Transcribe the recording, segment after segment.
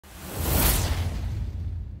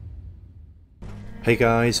Hey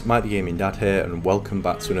guys, Mike the Gaming Dad here and welcome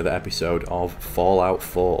back to another episode of Fallout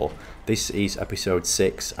 4. This is episode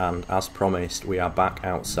 6 and as promised we are back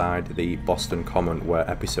outside the Boston Common where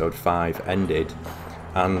episode 5 ended.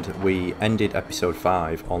 And we ended episode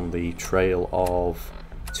 5 on the trail of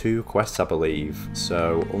 2 quests I believe.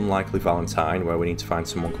 So Unlikely Valentine where we need to find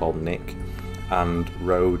someone called Nick and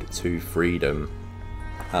Road to Freedom.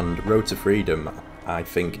 And Road to Freedom I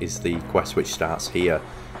think is the quest which starts here,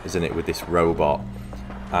 isn't it, with this robot.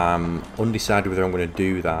 Undecided whether I'm going to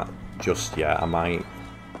do that just yet. I might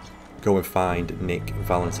go and find Nick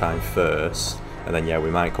Valentine first, and then yeah,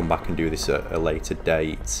 we might come back and do this at a later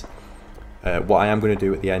date. What I am going to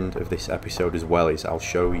do at the end of this episode as well is I'll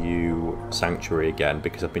show you Sanctuary again,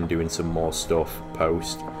 because I've been doing some more stuff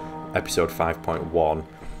post episode 5.1,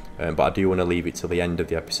 but I do want to leave it till the end of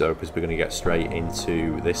the episode because we're going to get straight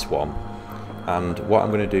into this one. And what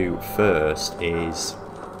I'm going to do first is,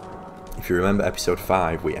 if you remember episode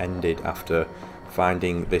 5, we ended after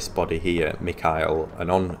finding this body here, Mikhail,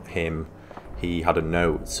 and on him he had a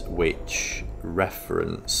note which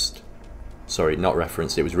referenced, sorry, not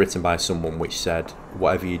referenced, it was written by someone which said,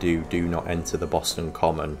 whatever you do, do not enter the Boston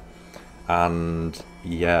Common. And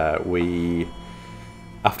yeah,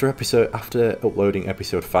 after uploading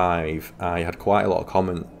episode 5, I had quite a lot of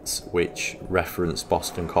comments which referenced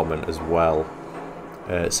Boston Common as well,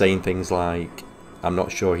 saying things like, I'm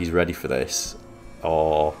not sure he's ready for this,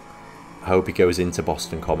 or I hope he goes into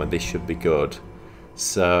Boston Common, this should be good.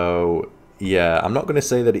 So yeah, I'm not going to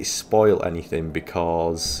say that it spoiled anything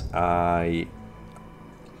because I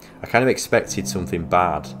kind of expected something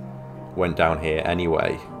bad went down here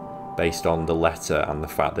anyway, based on the letter and the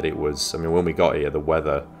fact that it was, I mean, when we got here the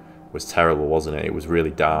weather was terrible, wasn't it? It was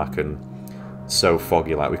really dark and so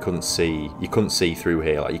foggy, like you couldn't see through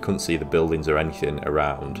here, like you couldn't see the buildings or anything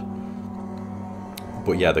around.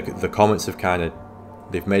 But yeah, the comments have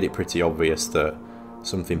they've made it pretty obvious that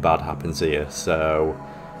something bad happens here. So,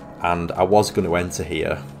 and I was going to enter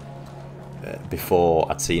here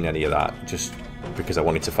before I'd seen any of that, just because I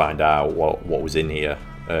wanted to find out what was in here.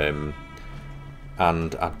 And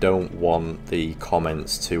I don't want the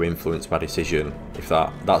comments to influence my decision. If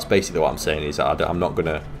that's basically what I'm saying, is I'm not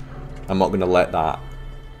gonna let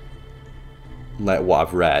what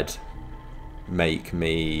I've read make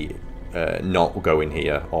me not go in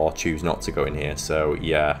here or choose not to go in here. So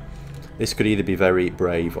yeah, this could either be very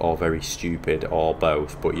brave or very stupid or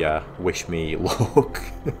both, but yeah, wish me luck.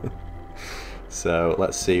 So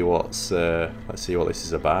let's see what this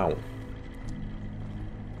is about.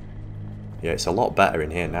 Yeah, it's a lot better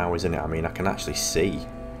in here now, isn't it? I mean, I can actually see.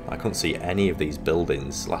 I couldn't see any of these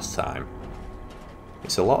buildings last time.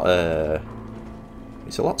 It's a lot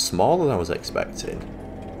smaller than I was expecting.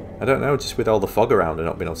 I don't know, just with all the fog around and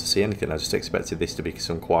not being able to see anything, I just expected this to be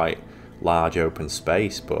some quite large open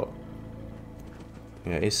space, but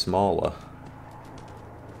yeah, it is smaller.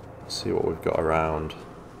 Let's see what we've got around.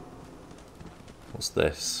 What's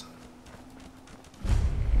this?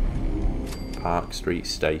 Park Street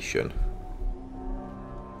Station.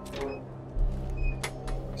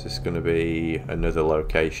 Is this going to be another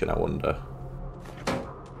location, I wonder?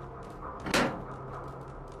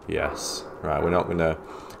 Yes. Right,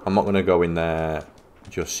 I'm not gonna go in there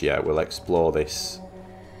just yet. We'll explore this.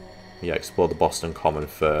 Yeah, explore the Boston Common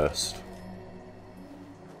first.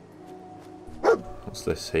 What's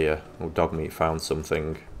this here? Oh, dog meat found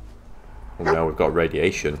something. Oh no, we've got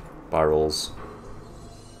radiation barrels.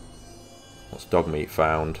 What's dog meat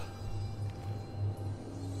found?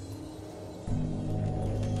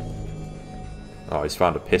 Oh, he's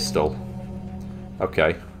found a pistol.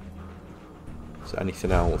 Okay. Is there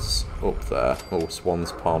anything else up there? Oh,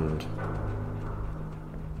 Swan's Pond.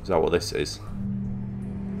 Is that what this is?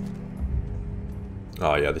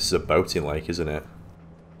 Oh yeah, this is a boating lake, isn't it?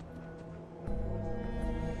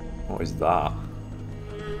 What is that?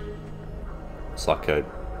 It's like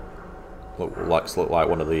look like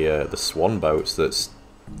one of the swan boats that's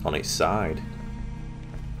on its side.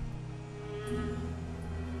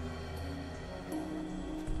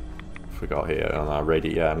 We got here on our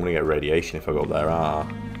yeah, I'm gonna get radiation if I go up there,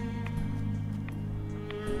 aren't I?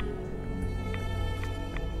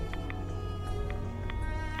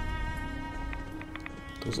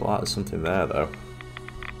 Does look like there's something there though.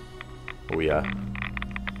 Oh yeah.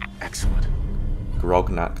 Excellent.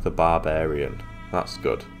 Grognak the Barbarian. That's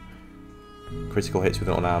good. Critical hits with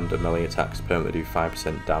unarmed and melee attacks permanently do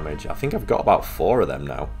 5% damage. I think I've got about 4 of them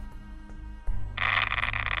now.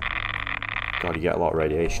 God, you get a lot of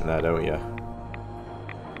radiation there, don't you?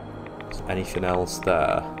 Is there anything else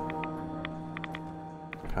there?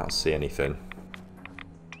 Can't see anything.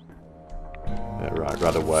 Yeah, right,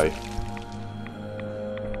 right away.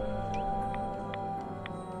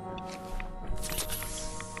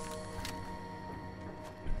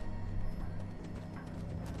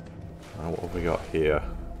 here.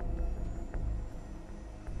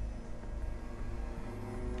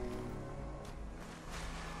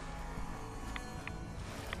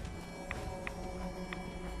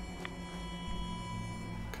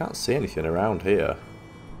 Can't see anything around here.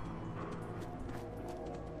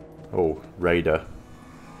 Oh, raider.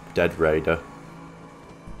 Dead raider.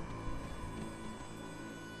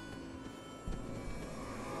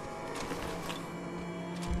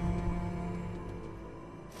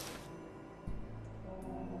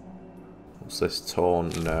 What's this torn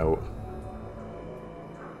note?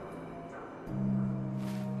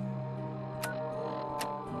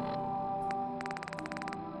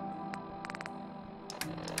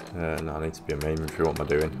 No, I need to be in my inventory. What am I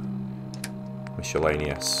doing?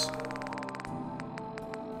 Miscellaneous.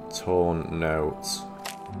 Torn notes.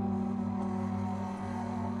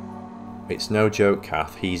 It's no joke,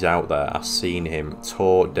 Kath. He's out there. I've seen him.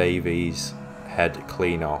 Tore Davy's head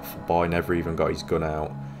clean off. Boy never even got his gun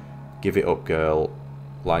out. Give it up, girl.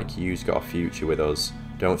 Like you's got a future with us.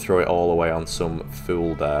 Don't throw it all away on some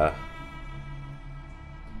fool there.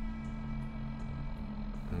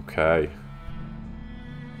 Okay.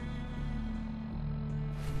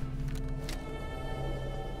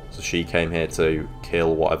 So she came here to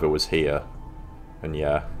kill whatever was here. And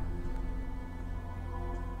yeah.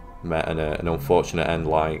 Met an unfortunate end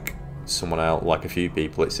like someone else, like a few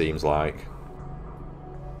people it seems like.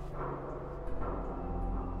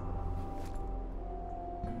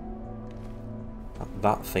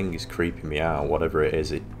 That thing is creeping me out, whatever it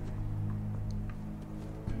is.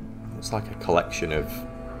 It's like a collection of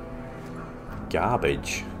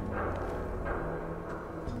garbage.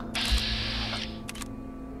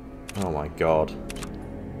 Oh my god.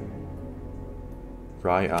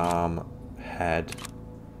 Right arm, head.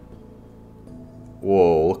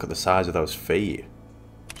 Whoa, look at the size of those feet.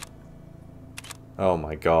 Oh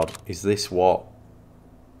my god. Is this what?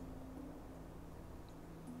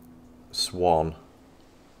 Swan.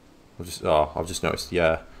 I've just noticed,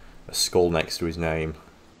 yeah, a skull next to his name.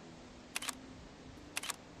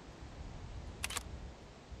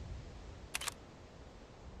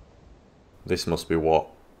 This must be what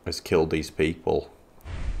has killed these people.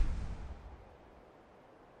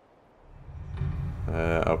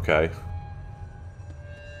 Okay.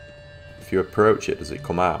 If you approach it, does it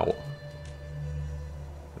come out?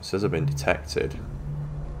 It says I've been detected.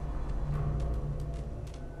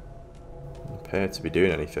 Doesn't appear to be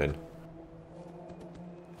doing anything.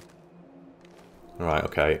 Right,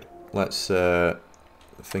 okay. Let's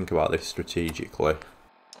think about this strategically.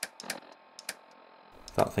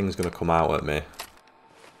 That thing's going to come out at me.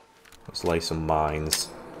 Let's lay some mines.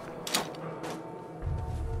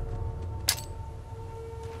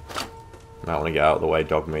 Might want to get out of the way,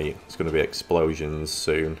 dog meat. There's going to be explosions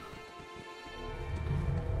soon.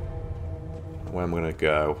 Where am I going to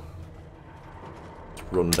go? Let's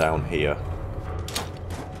run down here.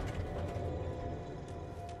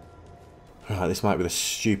 Right, this might be the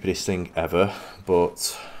stupidest thing ever,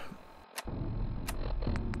 but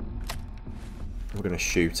we're going to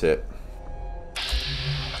shoot it.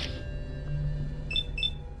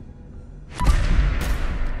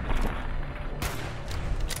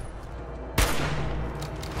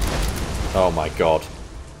 Oh my god.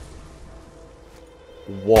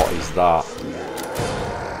 What is that?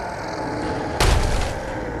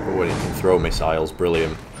 Oh, and it can throw missiles,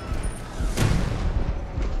 brilliant.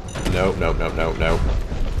 No, no, no, no, no.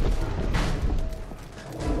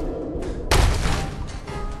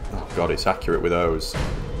 Oh god, it's accurate with those.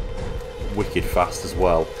 Wicked fast as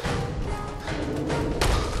well.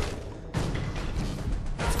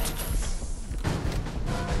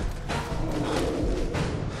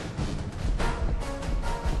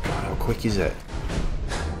 God, how quick is it?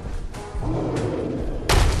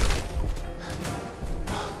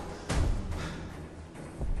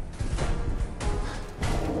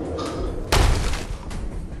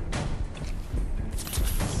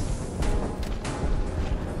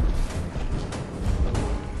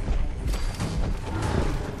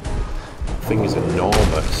 Thing is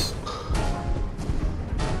enormous.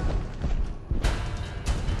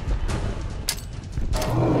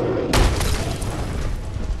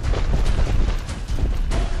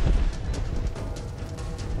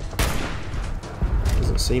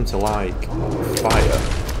 Doesn't seem to like fire.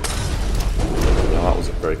 No, that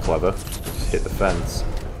wasn't very clever. Just hit the fence.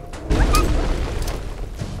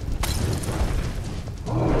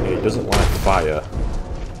 It doesn't like fire.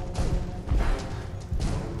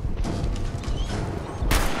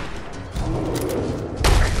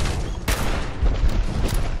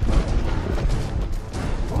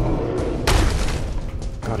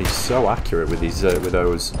 God, he's so accurate with his with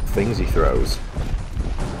those things he throws.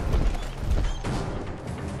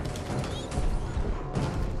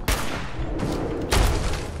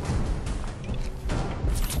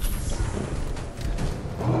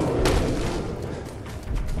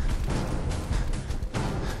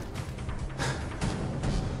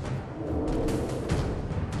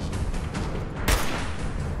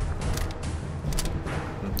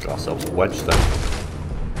 ourselves a wedge then.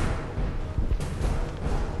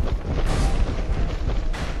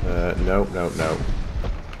 No, no, no.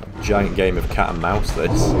 A giant game of cat and mouse,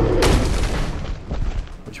 this.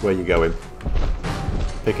 Which way are you going?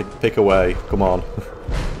 Pick a way. Come on.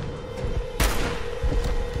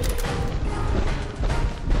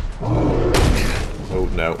 Oh,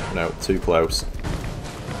 no, no. Too close.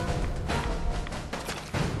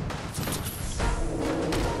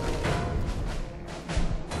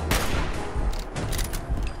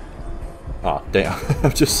 Ah,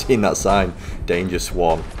 I've just seen that sign. Danger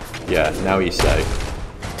Swan. Yeah, now you say.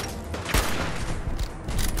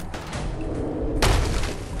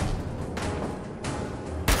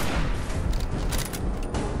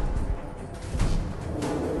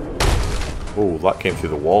 Oh, that came through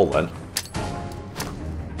the wall then.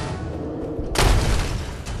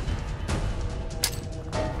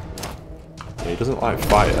 Yeah, he doesn't like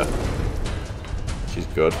fire, which is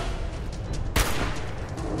good.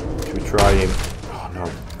 Should we try him? Oh no,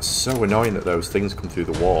 it's so annoying that those things come through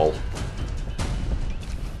the wall.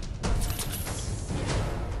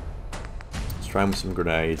 Let's try him with some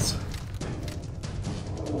grenades.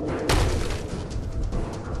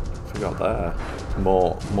 What have we got there?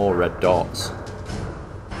 More red dots.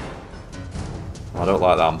 I don't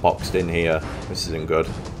like that I'm boxed in here. This isn't good.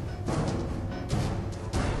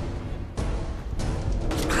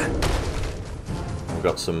 We've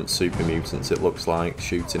got some super mutants, it looks like,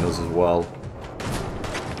 shooting us as well.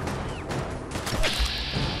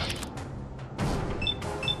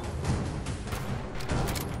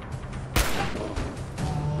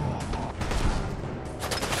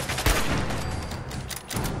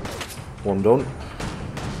 One done.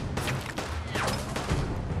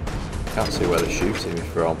 Can't see where they're shooting me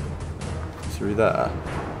from. Through there?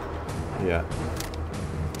 Yeah.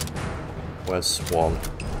 Where's Swan?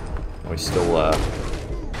 Oh, he's still there.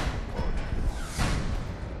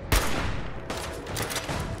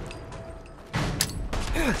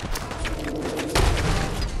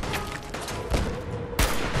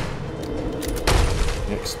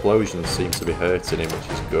 The explosions seem to be hurting him, which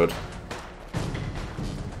is good.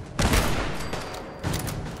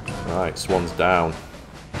 Right, Swan's down.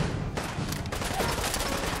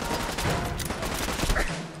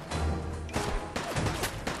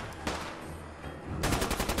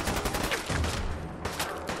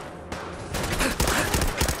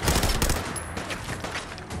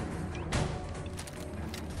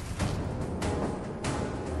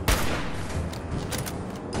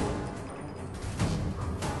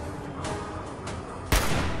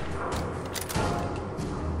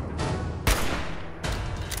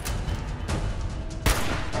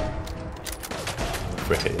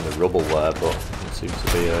 We're hitting the rubble there, but it seems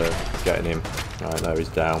to be getting him. Right, there he's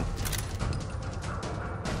down.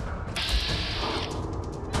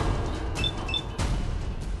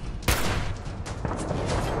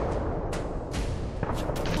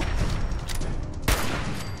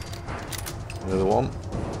 Another one.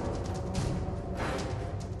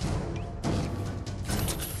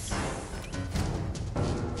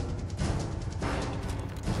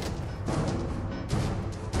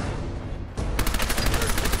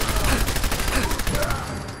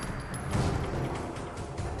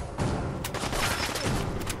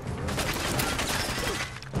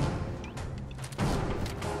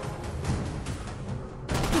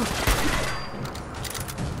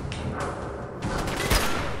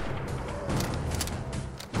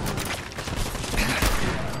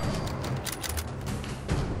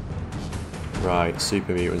 Right,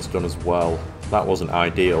 super mutants done as well. That wasn't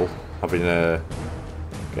ideal, having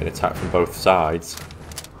getting attacked from both sides.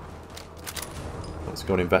 Let's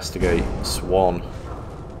go and investigate Swan.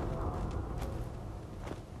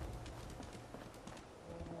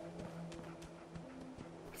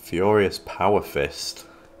 Furious Power Fist.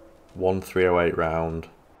 1308 round.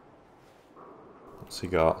 What's he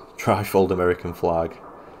got? Trifold American flag.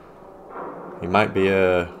 He might be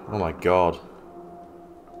a... oh my god.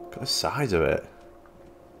 Look at the size of it.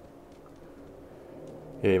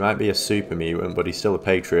 Yeah, he might be a super mutant, but he's still a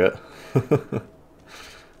patriot.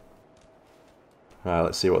 Right,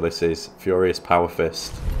 let's see what this is. Furious Power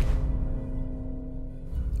Fist.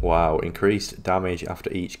 Wow, increased damage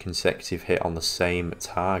after each consecutive hit on the same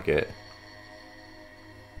target.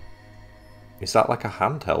 Is that like a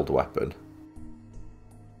handheld weapon?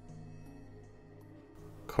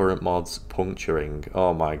 Current mods puncturing.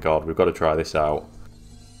 Oh my god, we've got to try this out.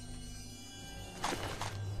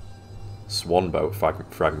 Swan boat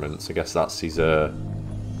fragments. I guess that's his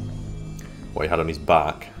what he had on his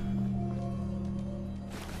back.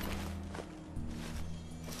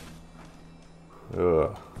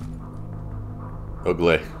 Ugh.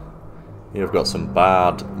 Ugly. You've got some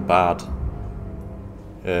bad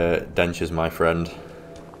dentures, my friend.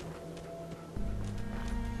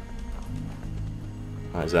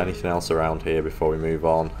 Right, is there anything else around here before we move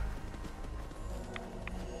on?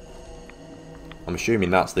 I'm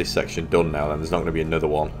assuming that's this section done now, then there's not going to be another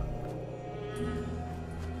one.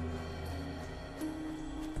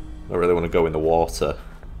 I don't really want to go in the water.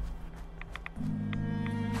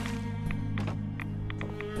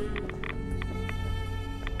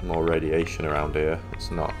 More radiation around here.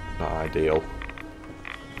 It's not ideal.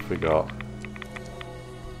 We got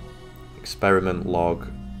experiment log.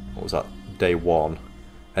 What was that? Day 1.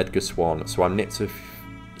 Edgar Swan. So I nipped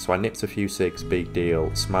a few cigs. Big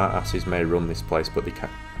deal. Smart asses may run this place, but they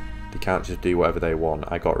can't just do whatever they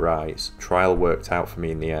want. I got rights. Trial worked out for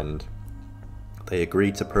me in the end. They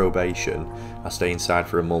agreed to probation. I stay inside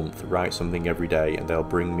for a month, write something every day, and they'll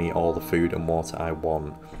bring me all the food and water I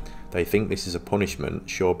want. They think this is a punishment.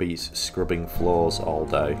 Sure beats scrubbing floors all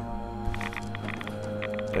day.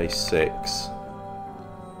 Day 6.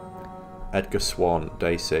 Edgar Swan,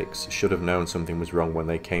 day 6. Should have known something was wrong when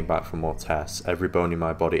they came back for more tests. Every bone in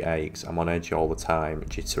my body aches. I'm on edge all the time,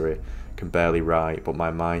 jittery. Can barely write, but my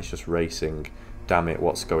mind's just racing. Damn it,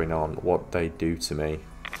 what's going on? What'd they do to me?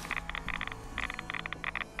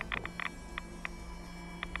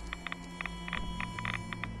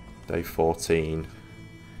 Day 14.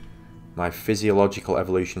 My physiological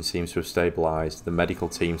evolution seems to have stabilised. The medical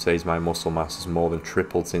team says my muscle mass has more than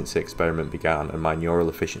tripled since the experiment began, and my neural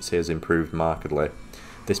efficiency has improved markedly.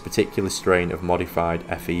 This particular strain of modified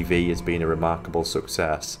FEV has been a remarkable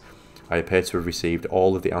success. I appear to have received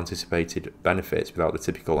all of the anticipated benefits without the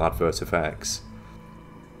typical adverse effects.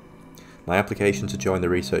 My application to join the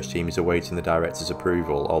research team is awaiting the director's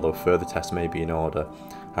approval, although further tests may be in order.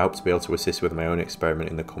 I hope to be able to assist with my own experiment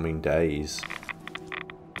in the coming days.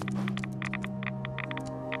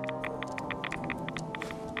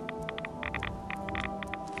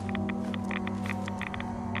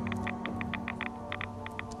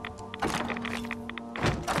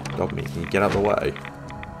 Dog meat, can you get out of the way?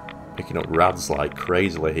 Picking up rads like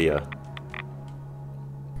crazily here.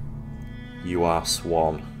 You are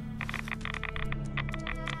Swan.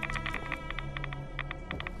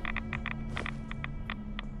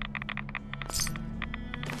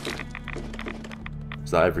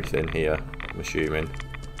 Is that everything here, I'm assuming?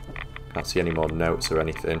 Can't see any more notes or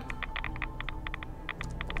anything.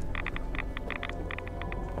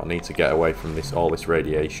 I'll need to get away from all this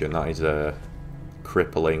radiation. That is a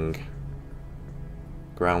crippling.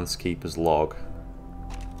 Groundskeeper's log.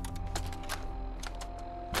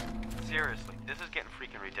 Seriously, this is getting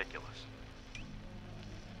freaking ridiculous.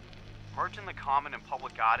 Merging the common and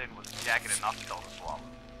public garden was a jagged enough pill to swallow,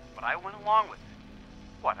 but I went along with it.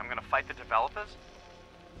 What, I'm gonna fight the developers?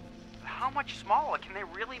 How much smaller can they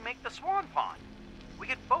really make the Swan Pond? We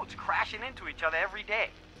get boats crashing into each other every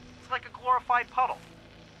day. It's like a glorified puddle.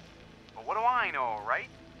 But what do I know, right?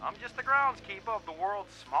 I'm just the groundskeeper of the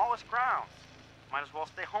world's smallest grounds. Might as well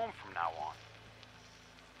stay home from now on.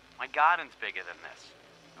 My garden's bigger than this.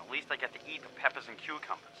 At least I get to eat the peppers and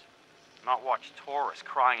cucumbers, not watch tourists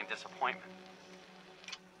cry in disappointment.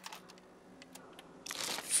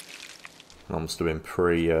 That must have been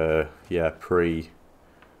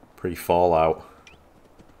pre-Fallout.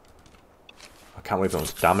 I can't believe how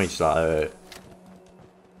much damage that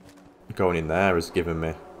going in there has given me.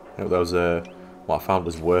 I hope that was what I found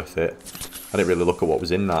was worth it. I didn't really look at what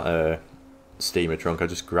was in that steamer trunk, I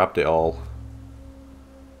just grabbed it all.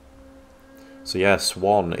 So yeah,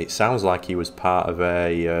 Swan, it sounds like he was part of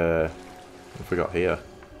a... what have we got here?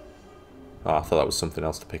 Oh, I thought that was something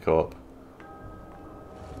else to pick up.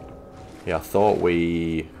 Yeah, I thought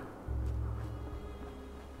we...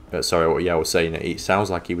 sorry, yeah, I was saying it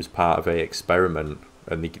sounds like he was part of a experiment,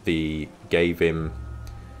 and they gave him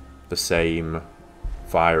the same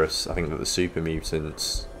virus, I think, that the super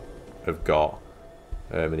mutants have got,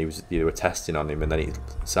 and they were testing on him, and then it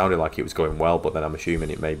sounded like it was going well, but then I'm assuming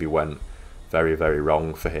it maybe went very, very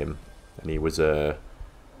wrong for him, and he was yeah,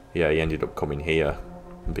 he ended up coming here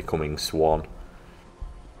and becoming Swan.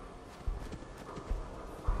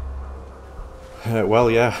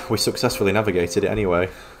 Well, yeah, we successfully navigated it anyway,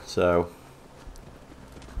 so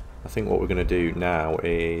I think what we're going to do now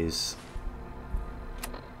is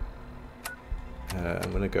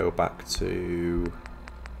I'm going to go back to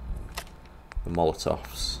the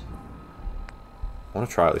Molotovs. I want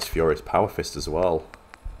to try out this Furious Power Fist as well.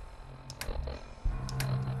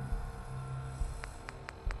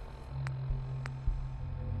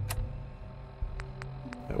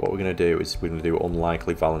 What we're going to do is we're going to do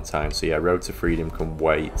Unlikely Valentine. So yeah, Road to Freedom can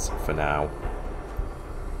wait for now.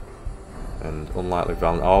 And unlikely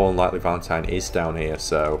unlikely Valentine is down here,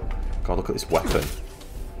 so... God, look at this weapon.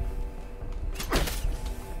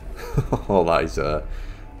 Oh, that is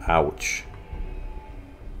ouch.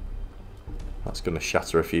 That's going to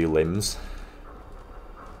shatter a few limbs.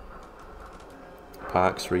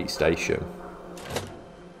 Park Street Station.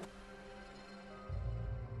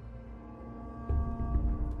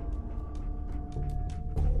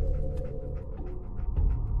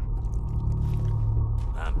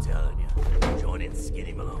 I'm telling you, joining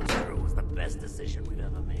Skinny Malone's crew was the best decision we've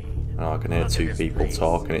ever made. Oh, I can hear two people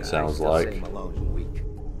talking, it sounds like. Malone's weak.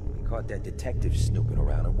 We caught that detective snooping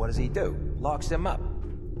around, and what does he do? Locks him up.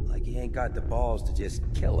 Like he ain't got the balls to just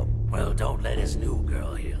kill him. Well, don't let his new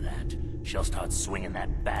girl hear that. She'll start swinging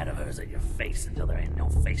that bat of hers at your face until there ain't no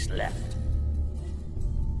face left.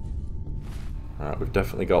 Alright, we've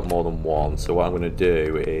definitely got more than one, so what I'm going to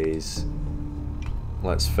do is...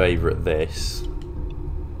 Let's favourite this.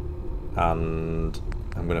 And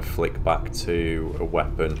I'm going to flick back to a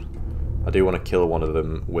weapon. I do want to kill one of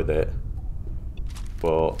them with it.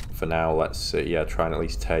 But for now, let's yeah, try and at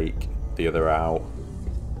least take the other out.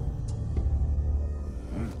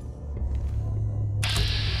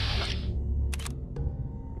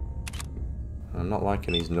 I'm not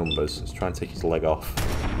liking these numbers. Let's try and take his leg off.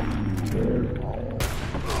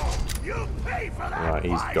 Right,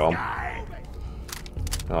 he's gone.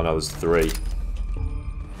 Oh no, there's three.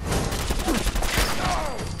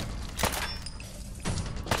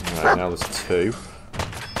 Right, now there's two.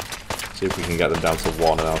 See if we can get them down to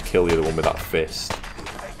one, and I'll kill the other one with that fist.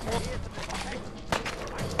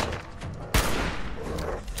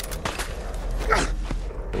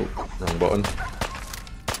 Oh, wrong button.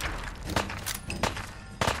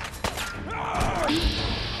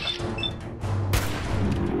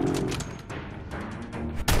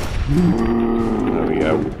 There we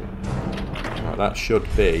go. Right, that should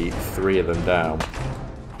be three of them down.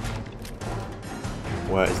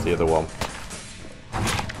 Where is the other one?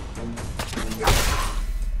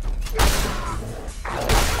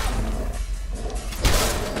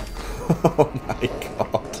 Oh my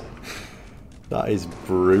god. That is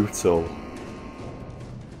brutal.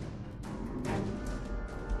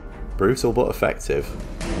 Brutal but effective.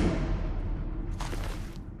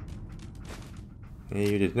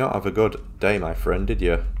 You did not have a good day, my friend, did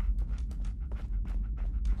you?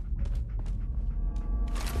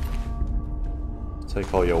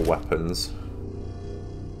 Take all your weapons.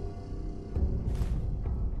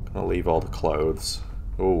 Gonna leave all the clothes.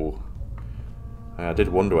 Ooh. I did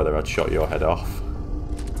wonder whether I'd shot your head off.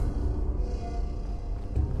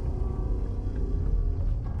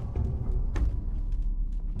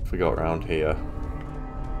 Forgot around here.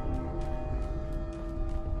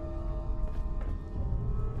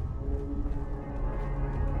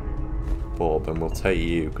 Bourbon, we'll take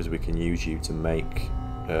you because we can use you to make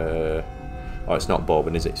oh, it's not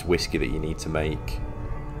bourbon, is it? It's whiskey that you need to make.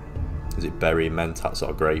 Is it berry mentats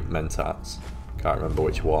or grape mentats? Can't remember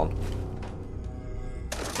which one.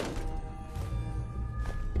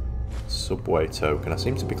 Subway token. I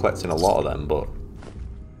seem to be collecting a lot of them, but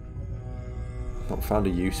not found a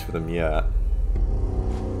use for them yet.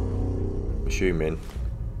 I'm assuming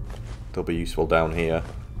they'll be useful down here.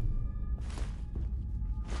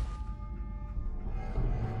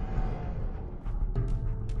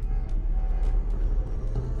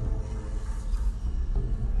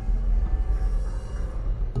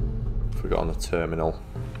 Forgot on the terminal.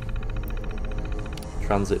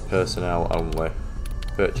 Transit personnel only.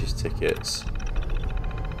 Purchase tickets.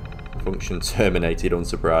 Function terminated,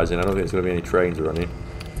 unsurprising. I don't think there's going to be any trains running.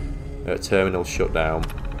 Terminal shut down.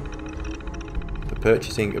 The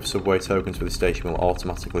purchasing of subway tokens for the station will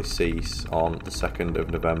automatically cease on the 2nd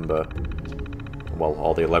of November. Well,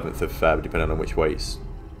 or the 11th of Feb, depending on which way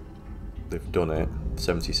they've done it.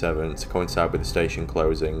 77, to coincide with the station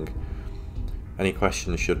closing. Any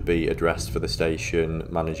questions should be addressed for the station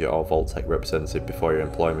manager or Vault-Tec representative before your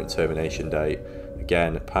employment termination date.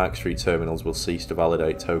 Again, Park Street terminals will cease to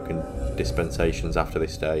validate token dispensations after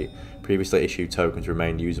this date. Previously issued tokens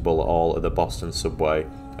remain usable at all of the Boston subway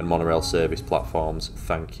and monorail service platforms.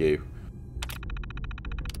 Thank you.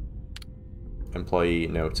 Employee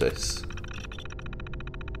notice.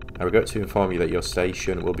 I regret to inform you that your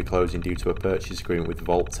station will be closing due to a purchase agreement with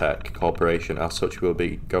Vault-Tec Corporation. As such, we will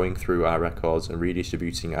be going through our records and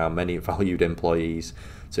redistributing our many valued employees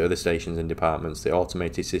to other stations and departments. The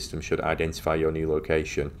automated system should identify your new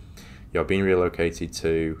location. You're being relocated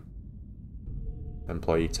to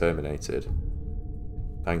employee terminated.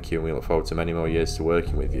 Thank you, and we look forward to many more years to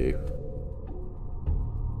working with you.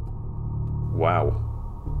 Wow.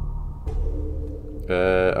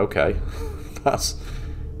 Okay. That's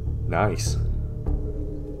Nice.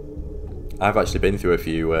 I've actually been through a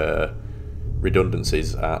few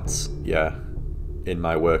redundancies in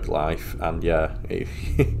my work life, and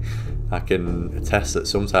I can attest that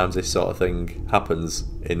sometimes this sort of thing happens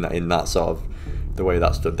in that sort of the way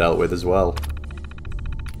that's dealt with as well.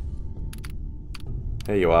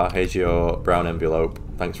 Here you are, here's your brown envelope.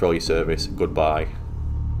 Thanks for all your service. Goodbye.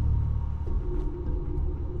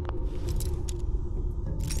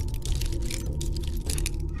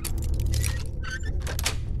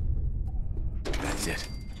 That's it.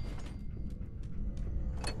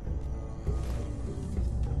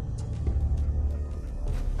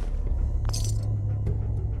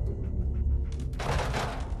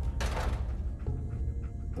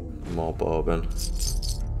 More bourbon.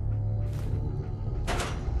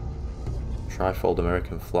 Trifold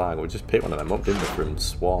American flag. We just picked one of them up, didn't we, from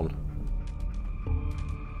Swan?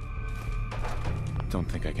 Don't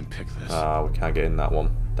think I can pick this. Ah, we can't get in that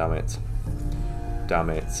one. Damn it.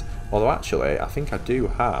 Damn it. Although actually, I think I do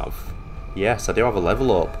have... Yes, I do have a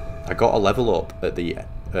level up. I got a level up at the...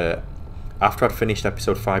 after I'd finished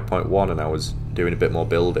episode 5.1 and I was doing a bit more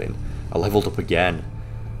building, I leveled up again.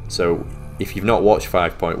 So, if you've not watched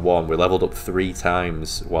 5.1, we leveled up 3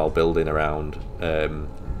 times while building around...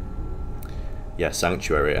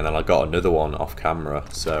 Sanctuary, and then I got another one off camera,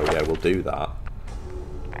 so yeah, we'll do that.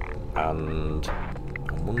 And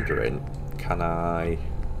I'm wondering, can I...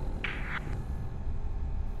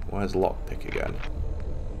 Where's lockpick again?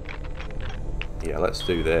 Yeah, let's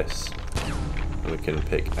do this. And we can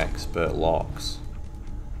pick expert locks.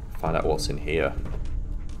 Find out what's in here.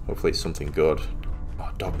 Hopefully it's something good. Oh,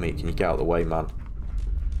 dog meat, can you get out of the way, man?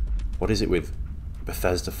 What is it with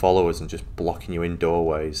Bethesda followers and just blocking you in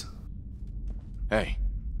doorways? Hey,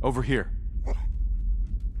 over here.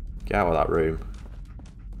 Get out of that room.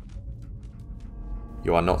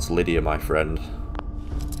 You are not Lydia, my friend.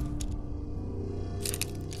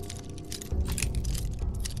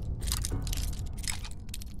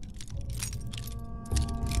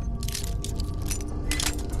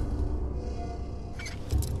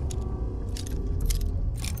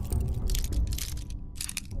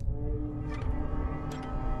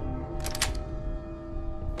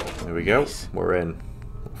 There we go, we're in.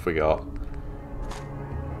 What have we got?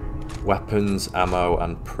 Weapons, ammo,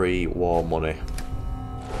 and pre-war money.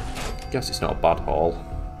 Guess it's not a bad haul.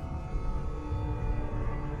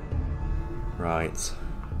 Right.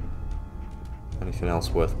 Anything else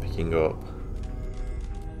worth picking up?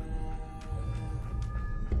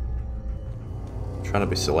 I'm trying to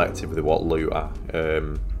be selective with what loot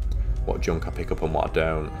what junk I pick up and what I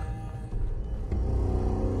don't.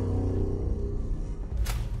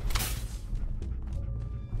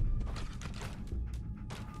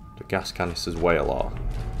 Gas canisters weigh a lot.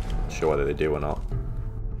 Not sure whether they do or not.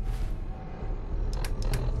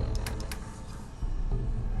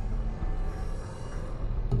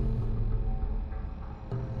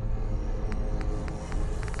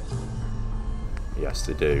 Yes,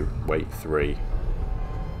 they do. Weight 3.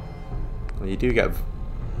 Well, you do get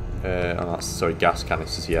gas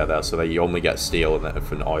canisters. Yeah, there. So you only get steel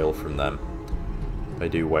and oil from them. They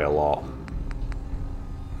do weigh a lot.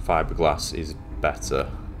 Fiberglass is better.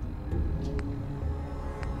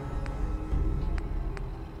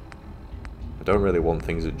 I don't really want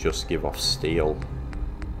things that just give off steel,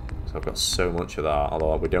 so I've got so much of that,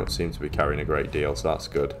 although we don't seem to be carrying a great deal, so that's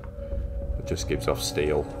good. It just gives off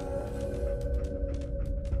steel.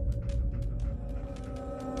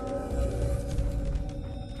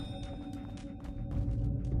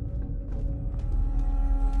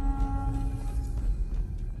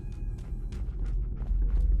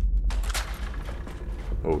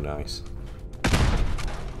 Oh, nice.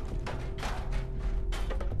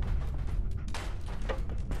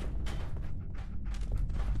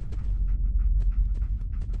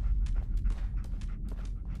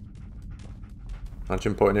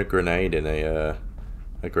 Imagine putting a grenade in a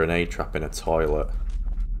grenade trap in a toilet.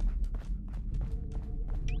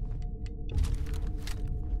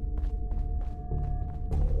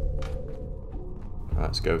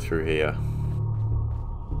 Let's go through here.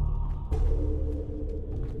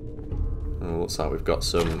 Oh, looks like we've got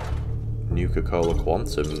some Nuka-Cola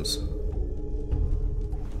Quantums.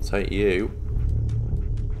 Take you.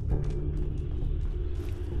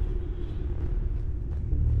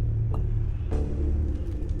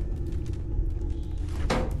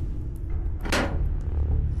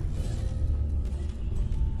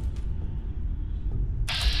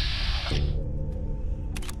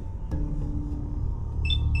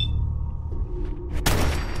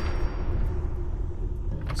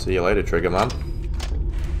 See you later, Trigger Man.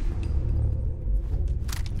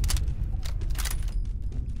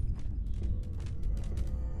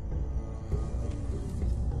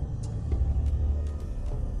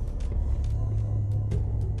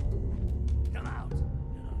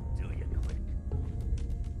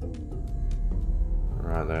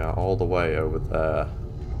 Right, they are all the way over there.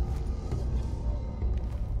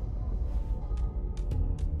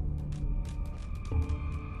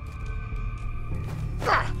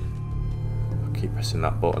 I keep pressing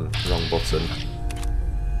that button. Wrong button.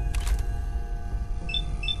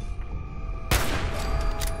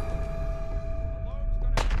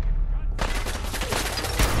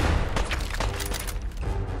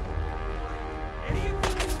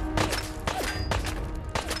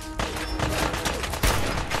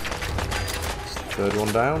 Third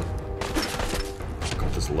one down.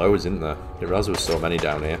 God, there's loads, isn't there? Didn't realise there was so many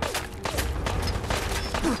down here.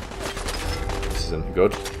 This isn't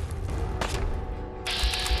good.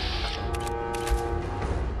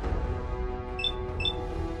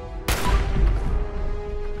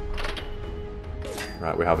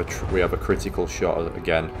 Right, we have a critical shot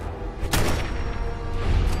again.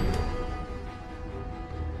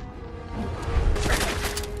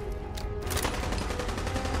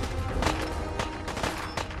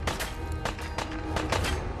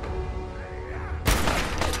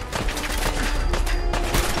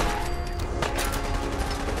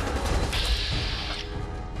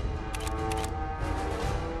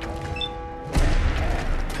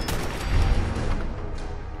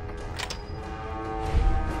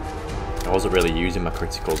 I wasn't really using my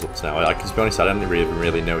criticals up to now. Like, to be honest, I didn't even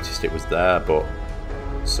really noticed it was there, but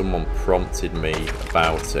someone prompted me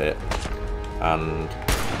about it, and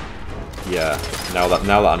yeah, now that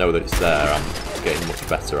I know that it's there, I'm getting much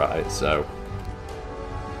better at it. So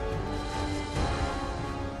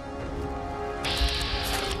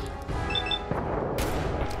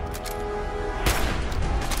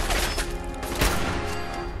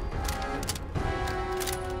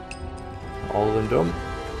all of them done.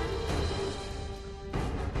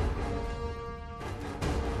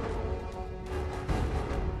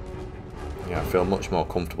 Yeah, I feel much more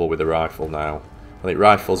comfortable with the rifle now. I think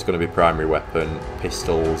rifle's going to be primary weapon,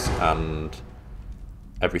 pistols and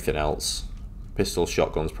everything else. Pistols,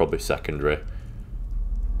 shotguns probably secondary.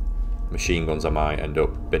 Machine guns I might end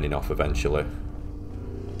up binning off eventually.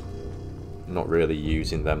 Not really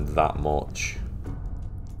using them that much.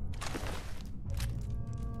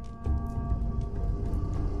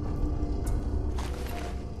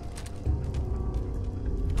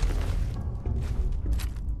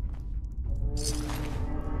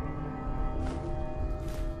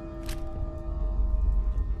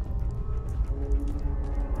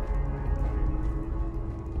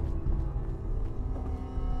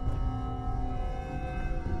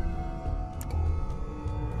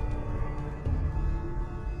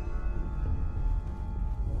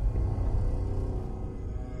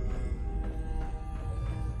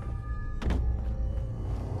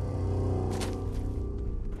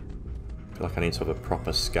 I feel like I need to have a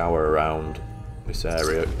proper scour around this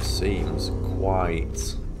area. It seems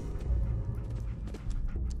quite...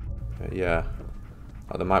 yeah.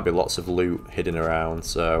 Like there might be lots of loot hidden around,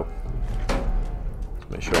 so let's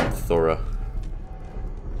make sure I'm thorough.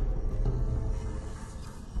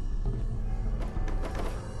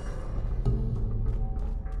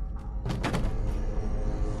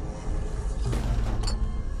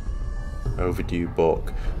 Overdue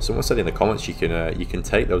book. Someone said in the comments you can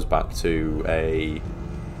take those back to a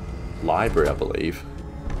library, I believe.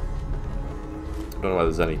 I don't know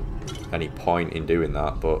whether there's any point in doing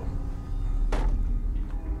that, but I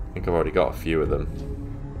think I've already got a few of them.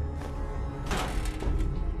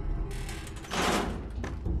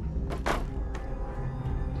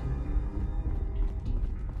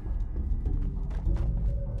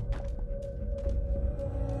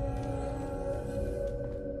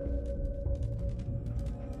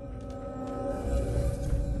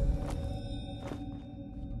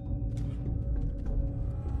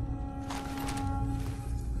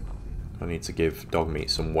 I need to give Dogmeat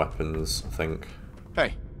some weapons, I think.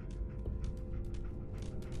 Hey.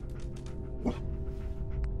 I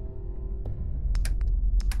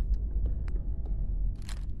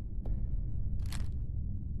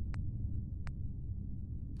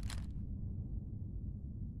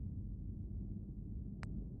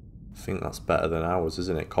think that's better than ours,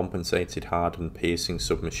 isn't it? Compensated hardened piercing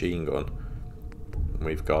submachine gun. And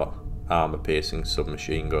we've got armor piercing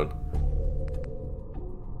submachine gun.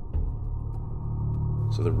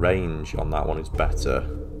 So the range on that one is better,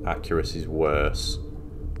 accuracy is worse,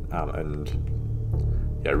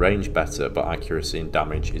 and yeah, range better, but accuracy and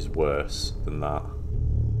damage is worse than that.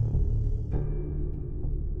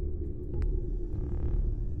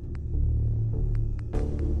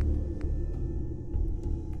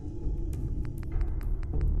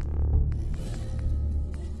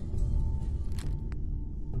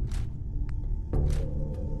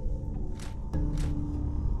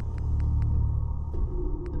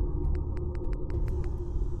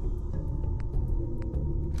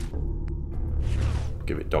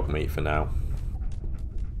 give it dog meat for now.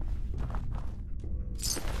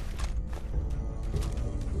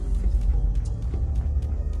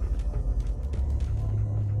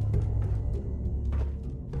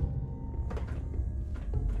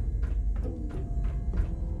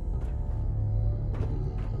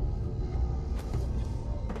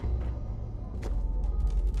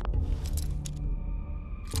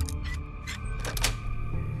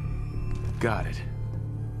 Got it.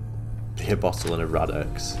 Beer bottle and a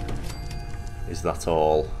Radix. Is that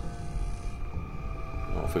all?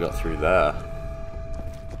 What have we got through there?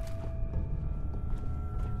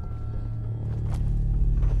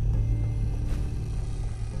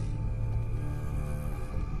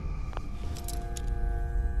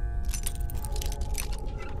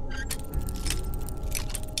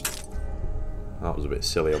 That was a bit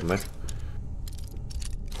silly of me.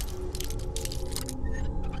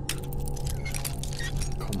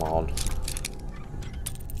 Come on.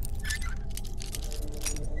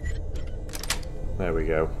 There we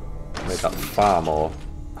go. Made that far more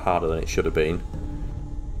harder than it should have been.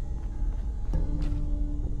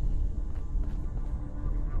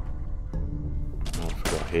 Oh, I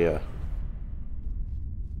forgot here.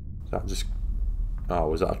 Is that just... Oh,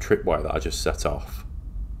 was that a tripwire that I just set off?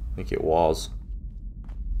 I think it was.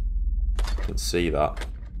 Didn't see that.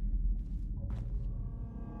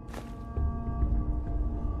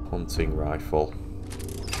 Hunting rifle.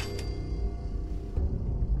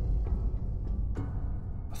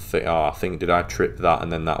 I think did I trip that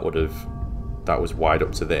and then that would have... That was wide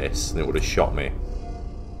up to this and it would have shot me.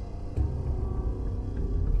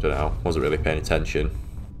 Don't know, wasn't really paying attention.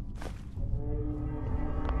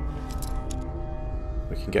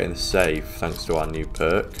 We can get in the safe thanks to our new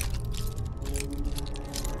perk.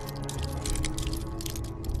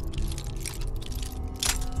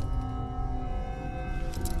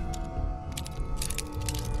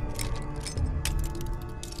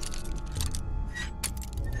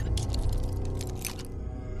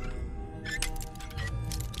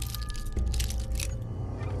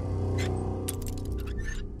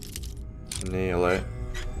 Nearly.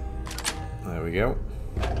 There we go.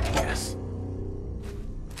 Yes.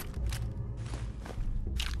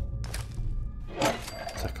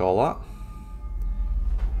 Take all that.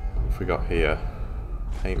 What have we got here?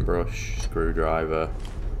 Paintbrush, screwdriver.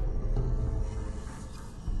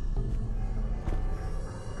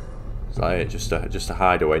 Is that it? Just a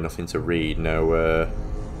hideaway, nothing to read, no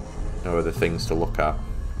other things to look at.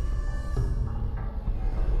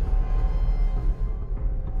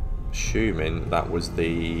 Assuming that was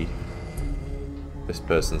this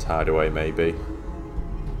person's hideaway, maybe.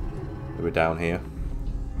 They were down here.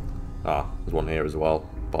 Ah, there's one here as well.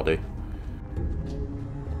 Body.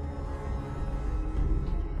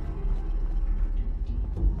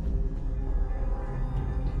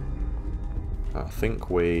 I think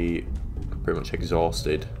we pretty much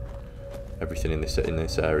exhausted everything in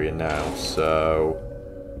this area now. So,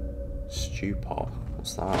 stew pot.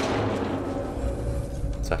 What's that?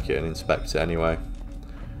 Take it and inspect it anyway.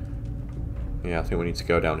 Yeah, I think we need to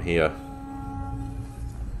go down here.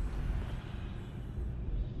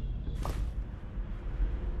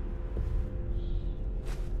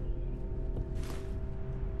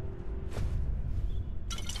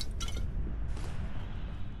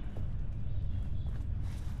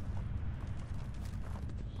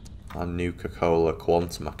 And Nuka-Cola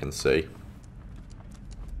Quantum I can see.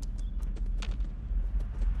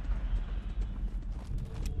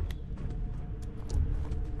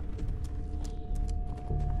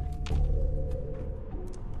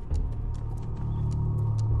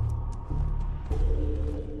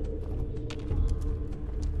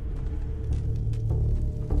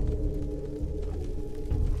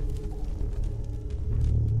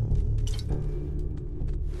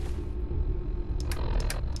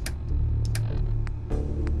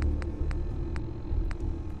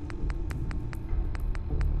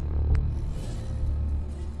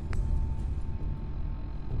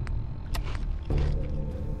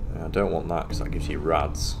 I don't want that because that gives you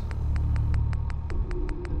rads.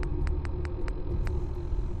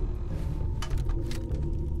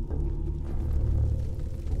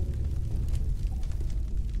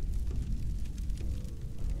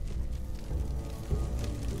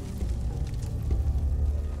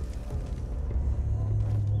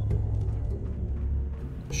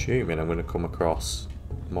 Assuming I'm going to come across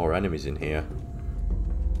more enemies in here.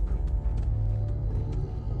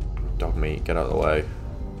 Dog meat, get out of the way.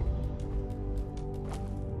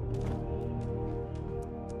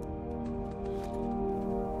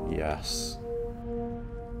 Yes.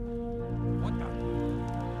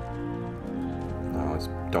 Oh, his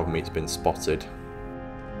dog meat's been spotted.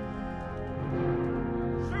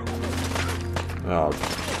 Oh,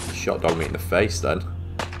 shot dog me in the face then.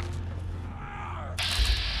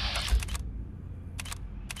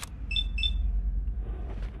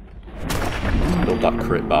 Build that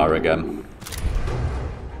crit bar again.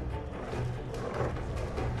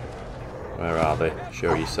 Where are they?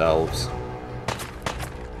 Show yourselves.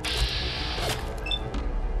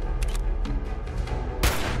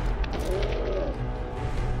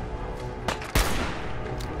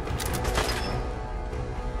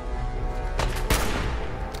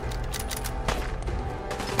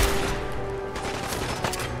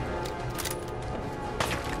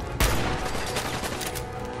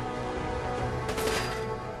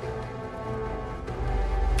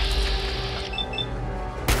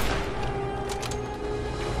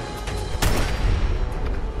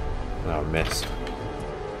 Oh, missed.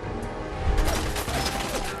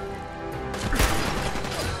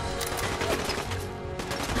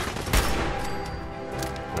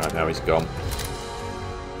 Right, now he's gone.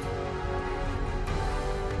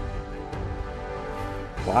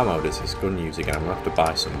 What ammo does this gun use again? I'm gonna have to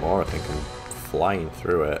buy some more. I think I'm flying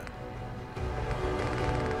through it.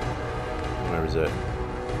 Where is it?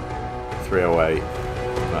 308.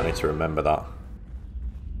 I need to remember that.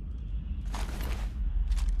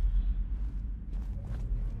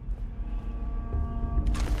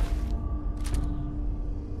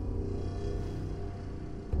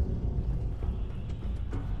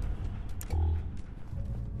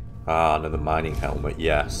 Ah, another mining helmet,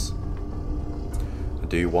 yes. I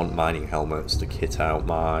do want mining helmets to kit out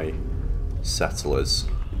my settlers.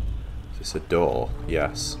 Is this a door?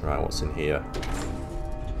 Yes. Right, what's in here?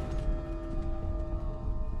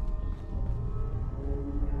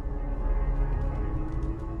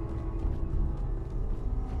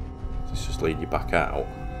 Does this just lead you back out?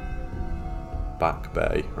 Back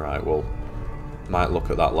bay. Right, well, might look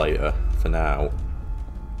at that later. For now,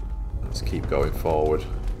 let's keep going forward.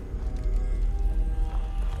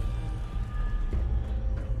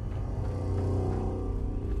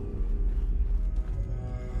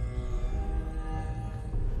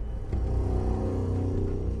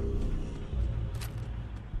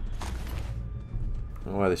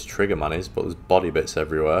 I don't know where this trigger man is, but there's body bits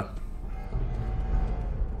everywhere.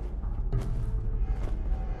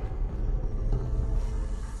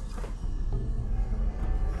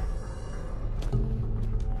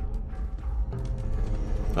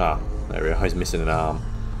 Ah, there we are. He's missing an arm.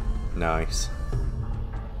 Nice.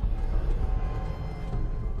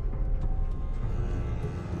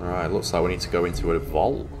 Alright, looks like we need to go into a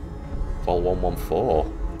vault. Vault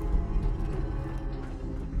 114.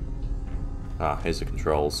 Ah, here's the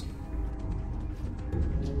controls.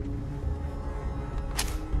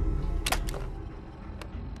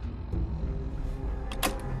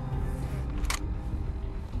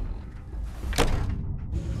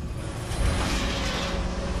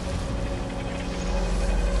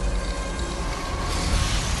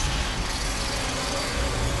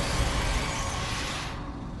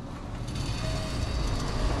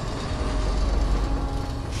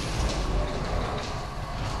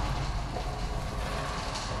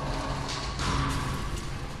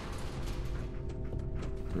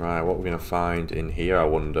 Right, what we're gonna find in here, I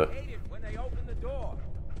wonder. When they open the door,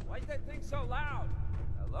 why is that thing so loud?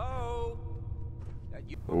 Hello? That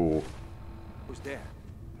you? Ooh, Who's there?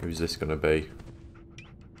 who's this gonna be?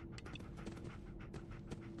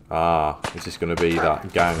 Ah, is this gonna be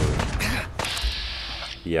that gang?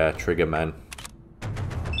 Yeah, trigger men.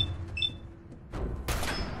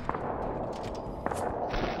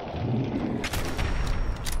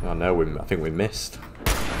 Oh no, I think we missed.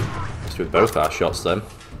 Missed with both our shots then.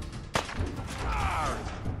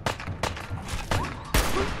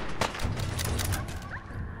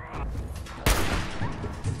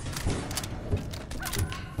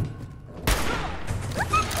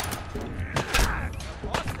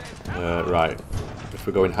 Right, if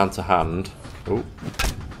we're going hand to hand, oh,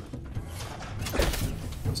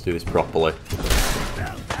 let's do this properly.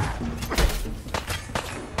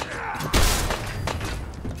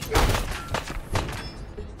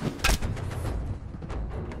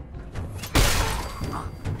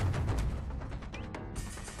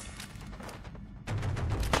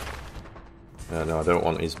 No, I don't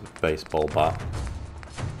want his baseball bat.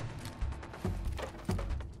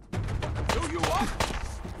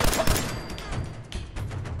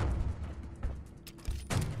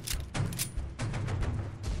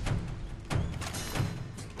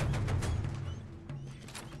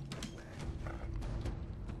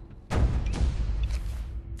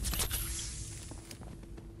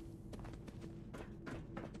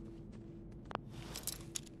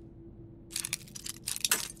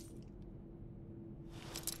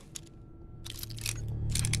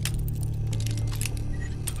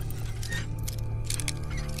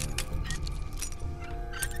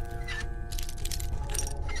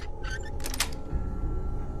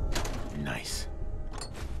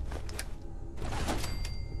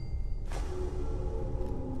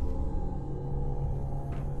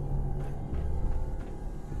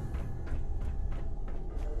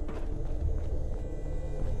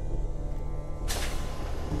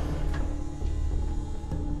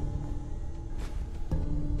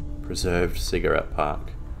 Reserved cigarette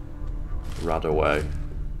pack. Radaway.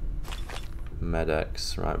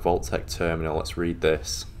 Medex. Right, Vault-Tec terminal. Let's read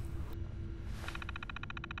this.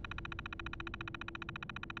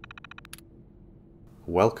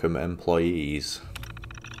 Welcome, employees.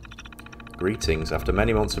 Greetings. After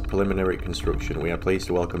many months of preliminary construction, we are pleased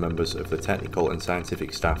to welcome members of the technical and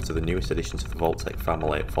scientific staff to the newest addition to the Vault-Tec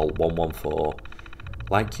family, Vault 114.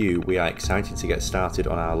 Like you, we are excited to get started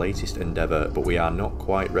on our latest endeavour, but we are not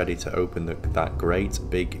quite ready to open that great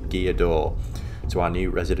big gear door to our new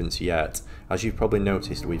residence yet. As you've probably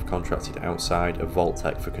noticed, we've contracted outside of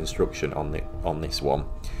Vault-Tec for construction on this one,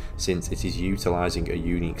 since it is utilising a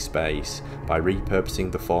unique space. By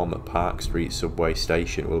repurposing the former Park Street subway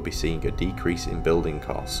station, we'll be seeing a decrease in building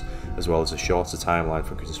costs, as well as a shorter timeline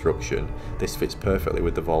for construction. This fits perfectly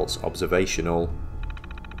with the Vault's observational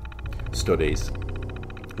studies,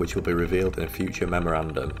 which will be revealed in a future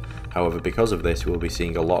memorandum. However, because of this, we'll be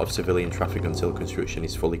seeing a lot of civilian traffic until construction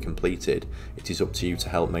is fully completed. It is up to you to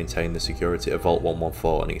help maintain the security of Vault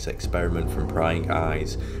 114 and its experiment from prying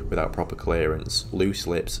eyes without proper clearance. Loose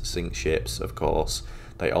lips sink ships, of course.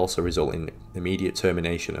 They also result in immediate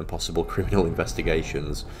termination and possible criminal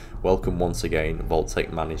investigations. Welcome once again,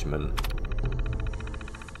 Vault-Tec management.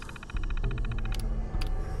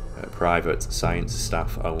 Private science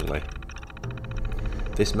staff only.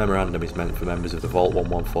 This memorandum is meant for members of the Vault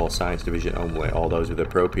 114 Science Division only, or those with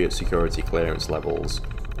appropriate security clearance levels.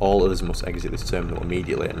 All others must exit this terminal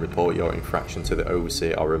immediately and report your infraction to the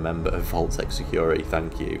Overseer or a member of Vault-Tec Security.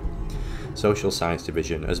 Thank you. Social Science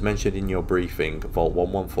Division. As mentioned in your briefing, Vault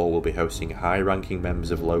 114 will be hosting high-ranking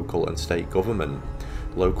members of local and state government,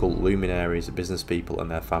 local luminaries, business people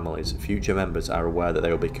and their families. Future members are aware that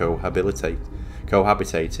they will be cohabitating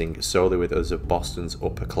solely with us of Boston's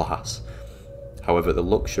upper class. However, the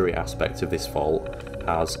luxury aspect of this vault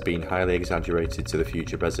has been highly exaggerated to the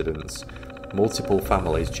future residents. Multiple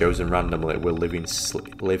families chosen randomly will live and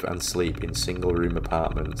sleep in single-room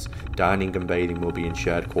apartments. Dining and bathing will be in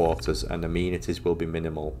shared quarters, and amenities will be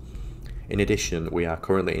minimal. In addition, we are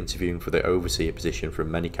currently interviewing for the overseer position from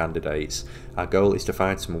many candidates. Our goal is to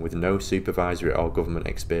find someone with no supervisory or government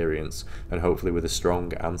experience, and hopefully with a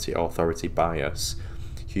strong anti-authority bias.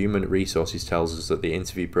 Human Resources tells us that the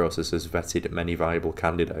interview process has vetted many viable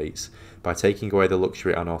candidates. By taking away the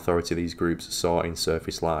luxury and authority these groups saw in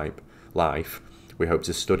surface life, we hope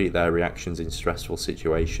to study their reactions in stressful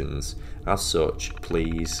situations. As such,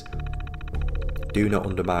 please do not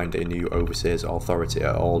undermine the new Overseer's authority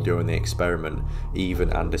at all during the experiment,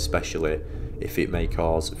 even and especially if it may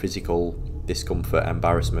cause physical discomfort,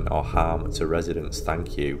 embarrassment or harm to residents.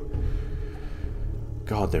 Thank you.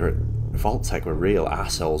 God, Vault-Tec were real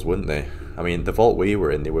assholes, weren't they? I mean, the vault we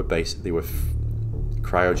were in, they were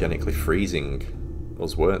cryogenically freezing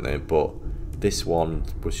us, weren't they? But this one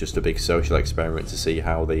was just a big social experiment to see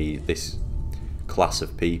how this class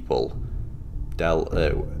of people dealt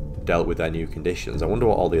with their new conditions. I wonder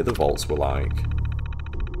what all the other vaults were like.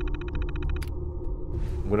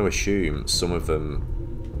 I'm going to assume some of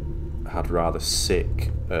them had rather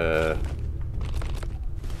sick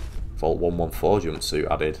Vault 114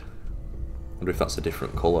 jumpsuit added. I wonder if that's a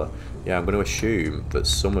different colour. Yeah, I'm going to assume that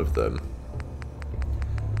some of them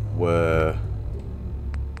were,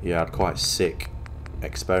 yeah, had quite sick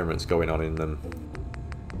experiments going on in them.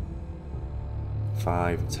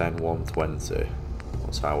 5, 10, 120.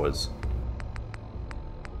 What's ours?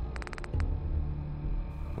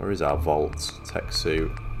 Where is our vault tech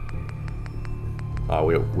suit? Oh,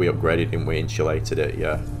 we upgraded and we insulated it,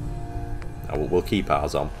 yeah. Oh, we'll keep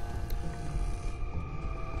ours on.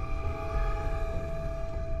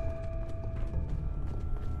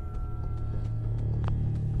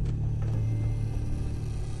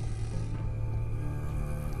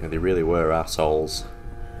 Yeah, they really were assholes.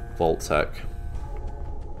 Vault-Tec.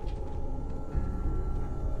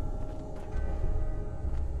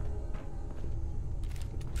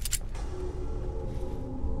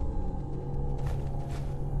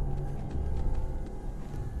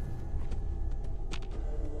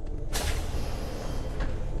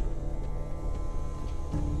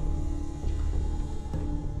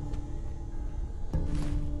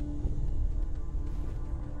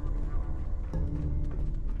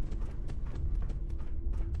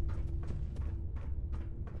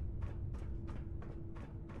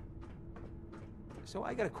 So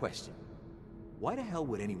I got a question. Why the hell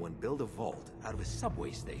would anyone build a vault out of a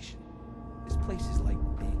subway station? This place is like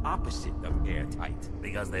the opposite of airtight.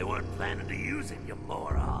 Because they weren't planning to use it, you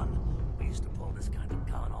moron. We used to pull this kind of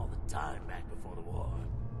con all the time back before the war.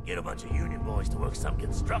 Get a bunch of union boys to work some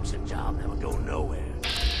construction job that would go nowhere.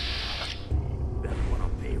 Everyone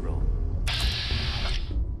on payroll.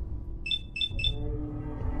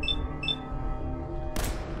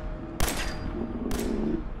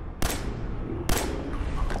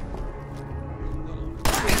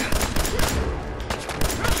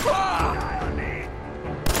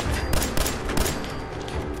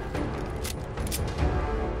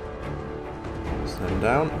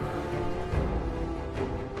 down.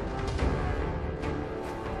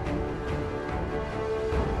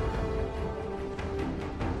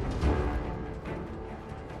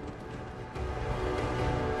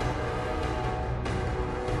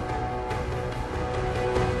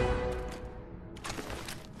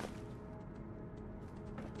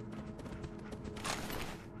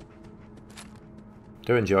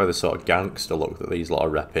 Do enjoy the sort of gangster look that these lot are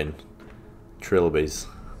repping. Trilbies,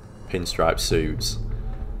 pinstripe suits.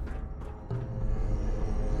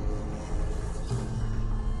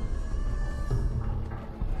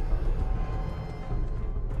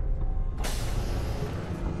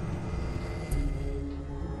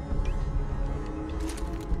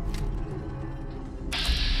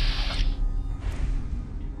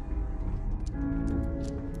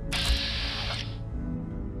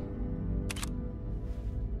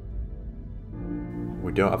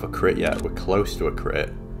 We don't have a crit yet, we're close to a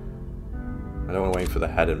crit. I don't want to aim for the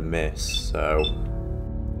head and miss, so...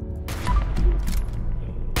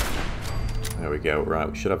 There we go,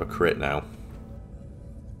 right, we should have a crit now.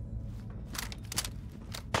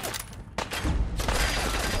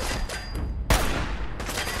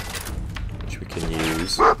 Which we can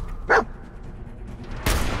use.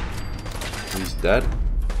 He's dead.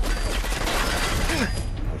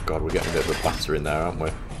 Oh god, we're getting a bit of a batter in there, aren't we?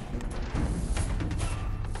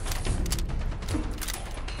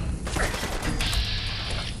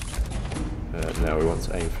 No, we want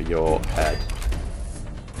to aim for your head.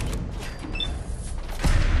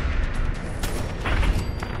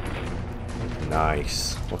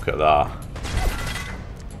 Nice. Look at that.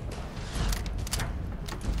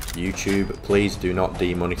 YouTube, please do not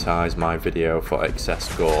demonetize my video for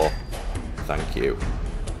excess gore. Thank you.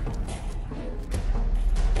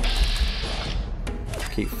 I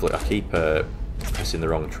keep pressing the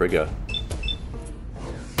wrong trigger.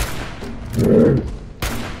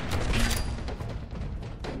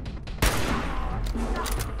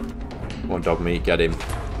 Come on, dog meat, get him.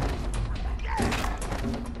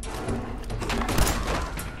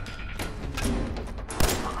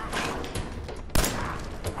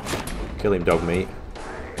 Kill him, dog meat.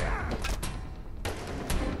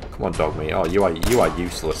 Come on, dog meat. Oh, you are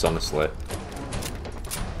useless, honestly.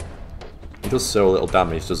 He does so little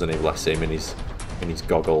damage, doesn't he? Bless him in his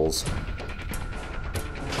goggles.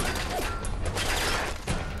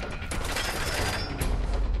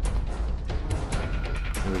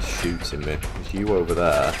 Who's shooting me? Is you over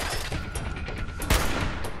there?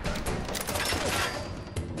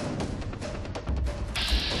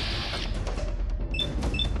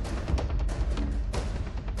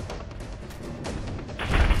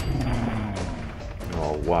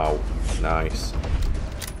 Oh wow, nice.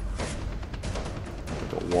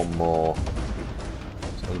 Got one more.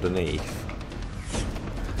 It's underneath.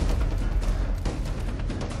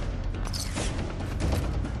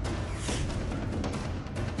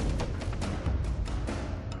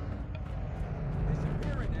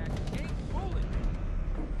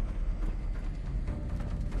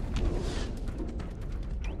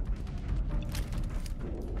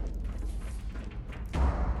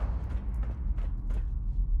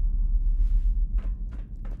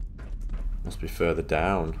 Must be further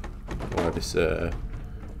down,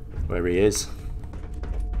 where he is.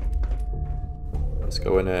 Let's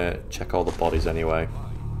go and check all the bodies anyway.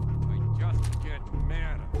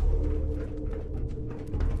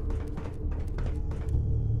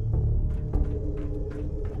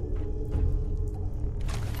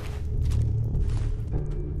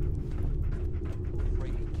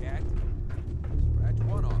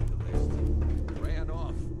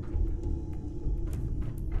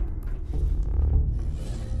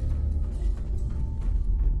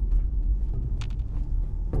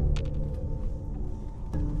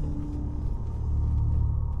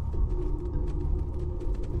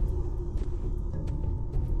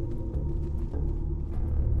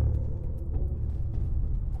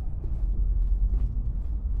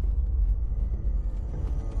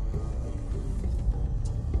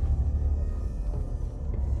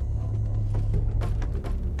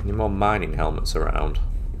 Any more mining helmets around?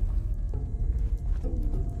 I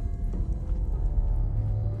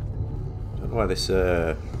don't know where this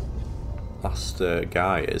last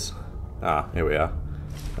guy is. Ah, here we are.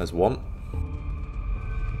 There's one.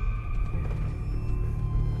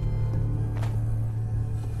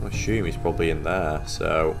 I assume he's probably in there,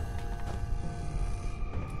 so...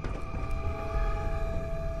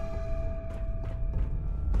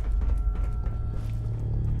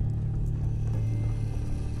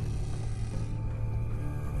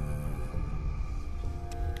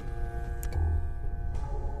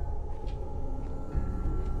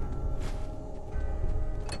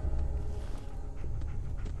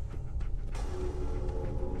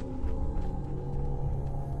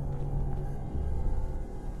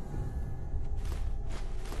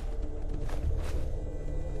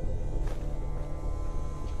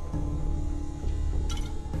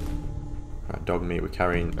 That dog meat, we're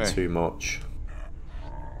carrying too much.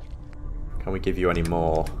 Can we give you any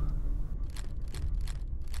more?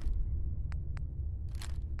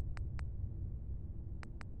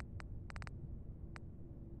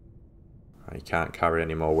 You can't carry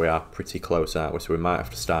any more. We are pretty close, aren't we? So we might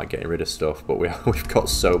have to start getting rid of stuff, but we've got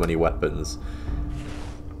so many weapons.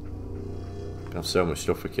 We have so much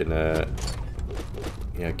stuff we can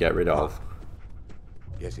yeah, get rid of.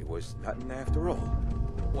 Guess it was nothing after all.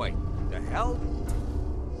 Wait, the hell?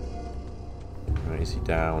 Where is he?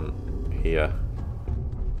 Down here.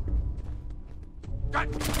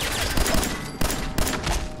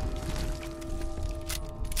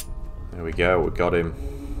 There we go, we got him.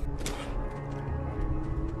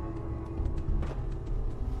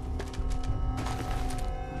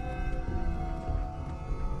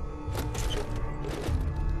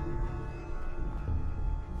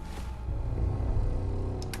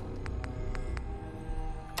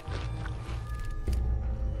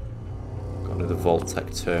 The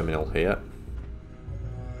Vault-Tec terminal here.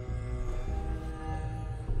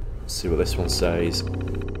 Let's see what this one says.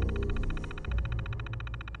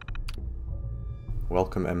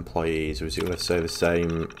 Welcome employees. Was it going to say the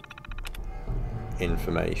same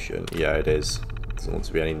information? Yeah, it is. Doesn't want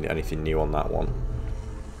to be anything new on that one.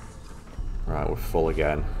 Right, we're full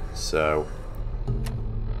again. So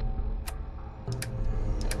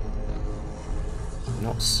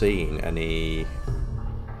not seeing any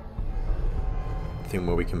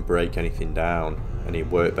where we can break anything down, any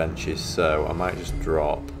workbenches, so I might just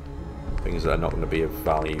drop things that are not going to be of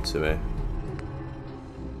value to me.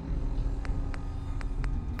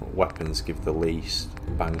 What weapons give the least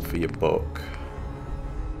bang for your buck?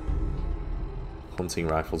 Hunting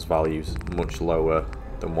rifles values much lower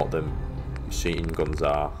than what the machine guns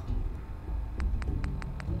are,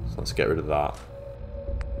 so let's get rid of that.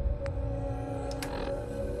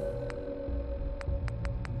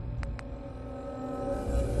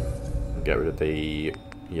 Get rid of the...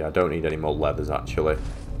 yeah, I don't need any more leathers actually.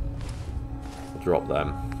 I'll drop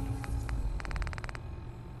them.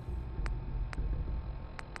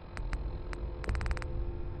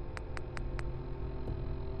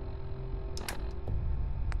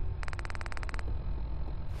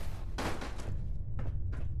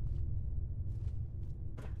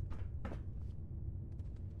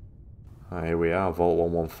 Here we are, Vault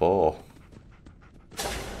 114.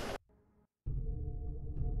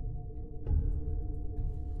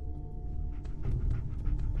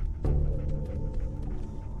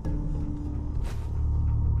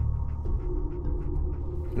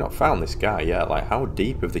 Not found this guy yet. Like, how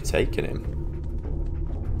deep have they taken him?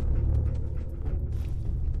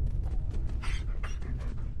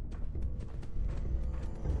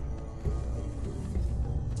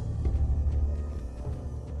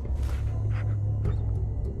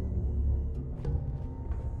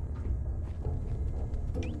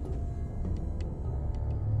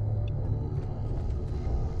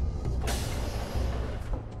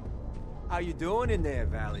 How you doing in there,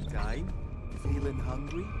 Valentine? Feeling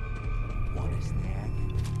hungry? Want a snack?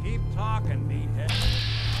 Keep talking, meathead.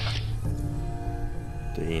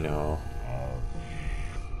 Dino.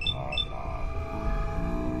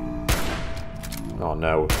 Oh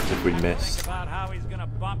no, as if we missed. About how he's gonna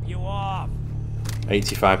bump you off.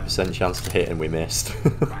 85% chance to hit and we missed.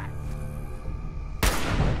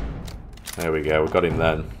 There we go, we got him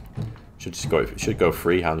then. Should go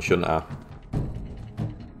freehand, shouldn't I?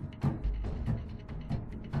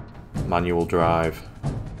 Manual drive.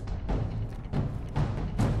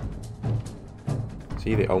 Is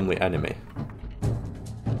he the only enemy?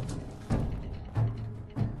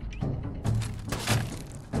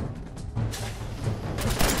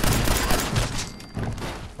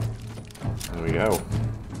 There we go.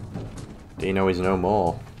 Dino is no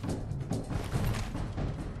more.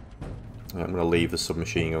 I'm going to leave the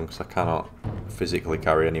submachine gun because I cannot physically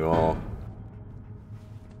carry any more.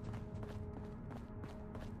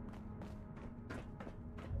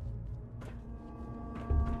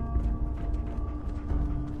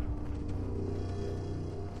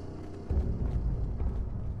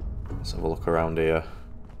 Let's have a look around here.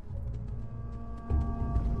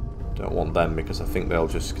 Don't want them because I think they'll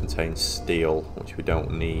just contain steel, which we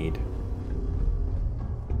don't need.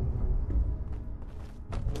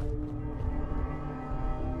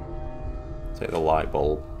 Take the light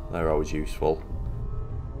bulb, they're always useful.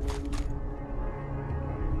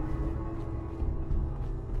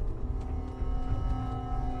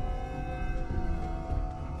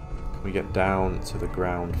 Can we get down to the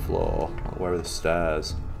ground floor? Where are the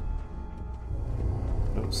stairs?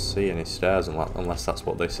 I don't see any stairs unless that's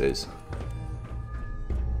what this is.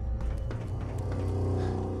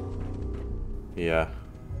 Yeah.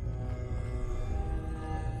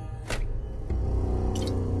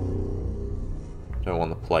 Don't want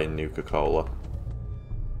the plain Nuka-Cola.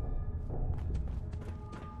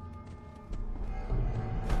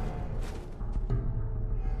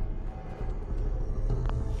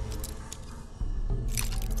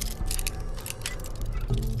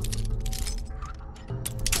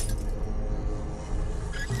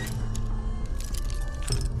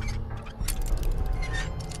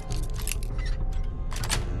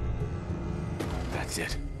 That's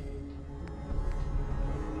it.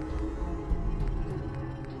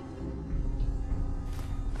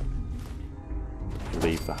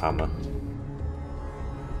 Leave the hammer.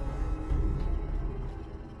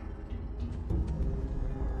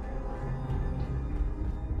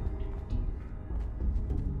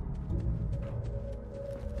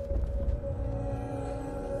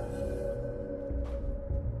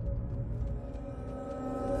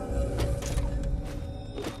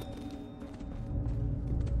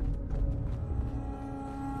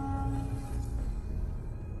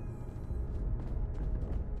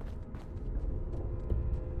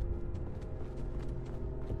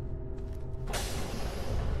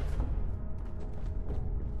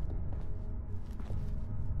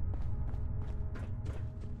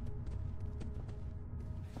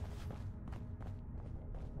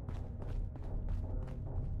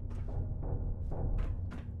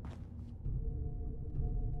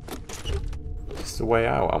 Is the way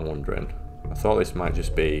out, I'm wondering. I thought this might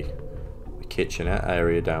just be the kitchenette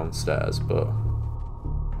area downstairs, but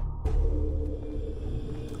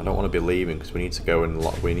I don't want to be leaving because we need to go and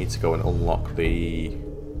unlock the.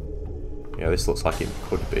 Yeah, this looks like it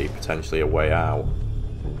could be potentially a way out.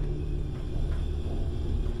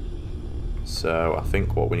 So I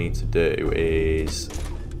think what we need to do is,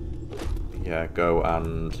 yeah, go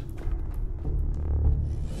and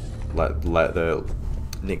let the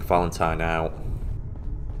Nick Valentine out.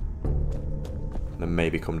 Then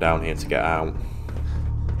maybe come down here to get out.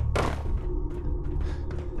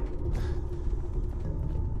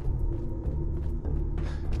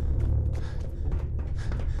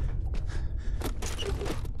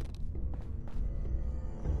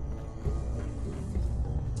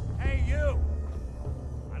 Hey, you!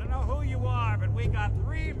 I don't know who you are, but we got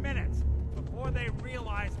 3 minutes before they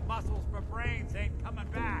realize muscles for brains ain't coming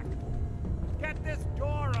back. Get this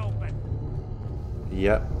door open!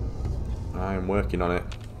 Yep. I'm working on it.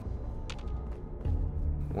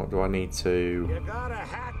 What do I need to... You gotta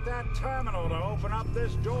hack that terminal to open up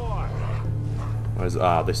this door. Where's...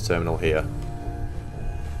 this terminal here.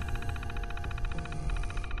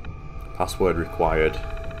 Password required.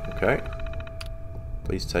 Okay.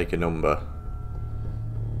 Please take a number.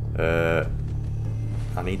 Do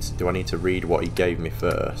I need to read what he gave me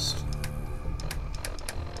first?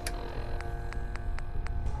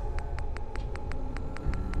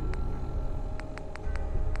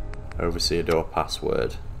 Overseer door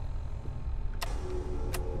password.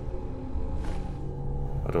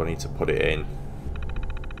 Or do I need to put it in?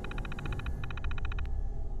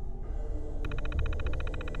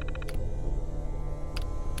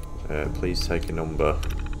 Please take a number.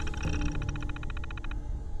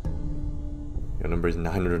 Your number is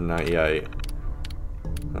 998.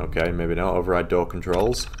 Okay, maybe not. Override door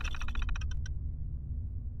controls.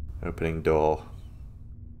 Opening door.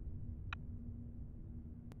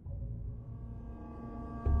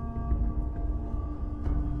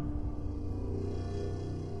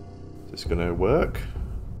 Is this gonna work?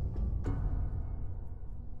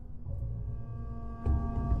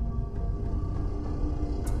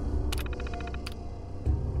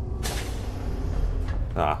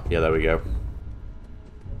 Yeah, there we go.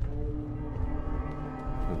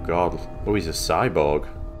 Oh god, oh, he's a cyborg.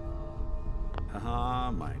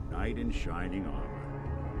 Haha, my knight in shining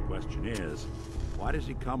armor. Question is, why does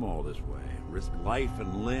he come all this way? Risk life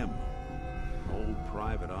and limb? Old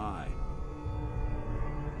private eye.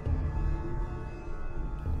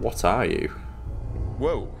 What are you?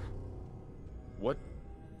 Whoa. What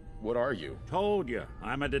are you? Told you,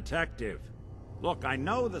 I'm a detective. Look, I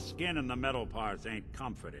know the skin and the metal parts ain't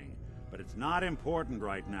comforting, but it's not important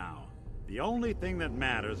right now. The only thing that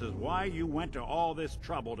matters is why you went to all this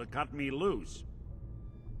trouble to cut me loose.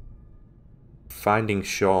 Finding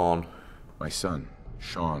Sean. My son,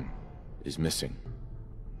 Sean, is missing.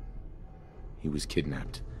 He was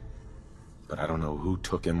kidnapped. But I don't know who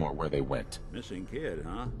took him or where they went. Missing kid,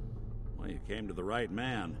 huh? Well, you came to the right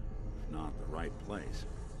man, if not the right place.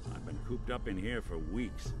 I've been cooped up in here for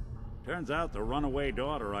weeks. Turns out the runaway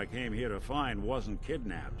daughter I came here to find wasn't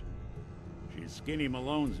kidnapped. She's Skinny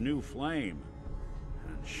Malone's new flame.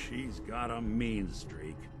 And she's got a mean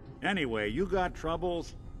streak. Anyway, you got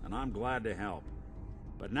troubles, and I'm glad to help.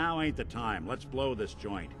 But now ain't the time. Let's blow this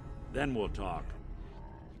joint. Then we'll talk.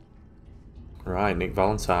 Right, Nick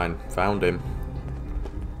Valentine. Found him.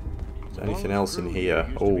 Is there anything else in here?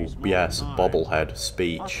 Oh, yes. Bobblehead.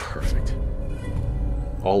 Speech. Perfect.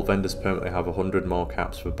 All vendors permanently have 100 more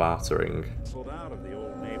caps for bartering. Pulled out of the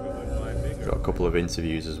old neighborhood by bigger. Got a couple of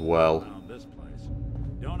interviews as well. Found this place.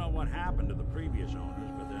 Don't know what happened to the previous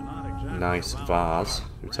owners, but they're not exactly Nice around. vase.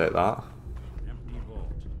 We'll take that. Empty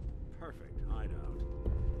vault. Perfect hideout.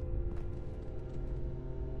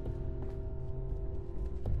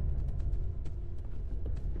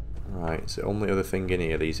 Right, so only other thing in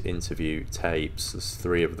here, these interview tapes. There's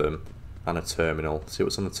 3 of them. And a terminal. See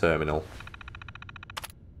what's on the terminal.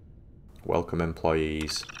 Welcome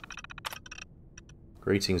employees.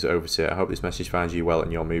 Greetings, Overseer. I hope this message finds you well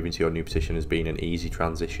and your move into your new position has been an easy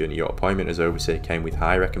transition. Your appointment as Overseer came with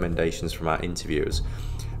high recommendations from our interviewers,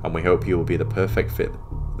 and we hope you will be the perfect fit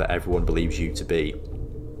that everyone believes you to be.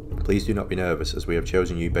 Please do not be nervous, as we have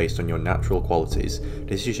chosen you based on your natural qualities,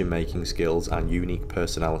 decision-making skills, and unique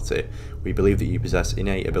personality. We believe that you possess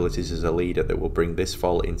innate abilities as a leader that will bring this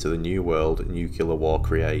fall into the new world nuclear war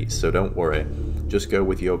creates, so don't worry. Just go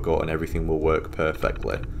with your gut and everything will work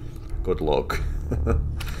perfectly. Good luck.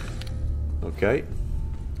 Okay.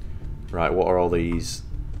 Right, what are all these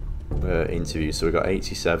interviews? So we've got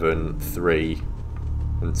 87, 3,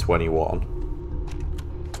 and 21.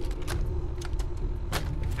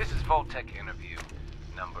 This is Vault-Tec interview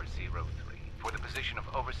number 03 for the position of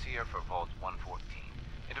Overseer for Vault 114.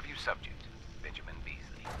 Interview subject, Benjamin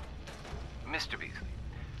Beasley. Mr. Beasley,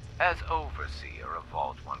 as Overseer of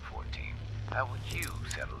Vault 114, how would you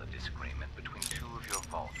settle a disagreement between 2 of your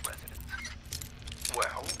Vault residents?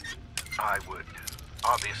 Well, I would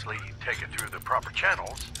obviously take it through the proper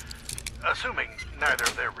channels, assuming neither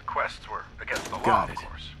of their requests were against the law, of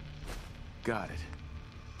course. Got it.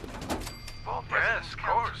 Well, yes, of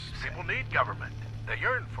course. People need government. They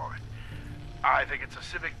yearn for it. I think it's a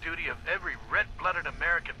civic duty of every red-blooded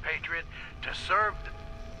American patriot to serve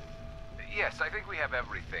the... Yes, I think we have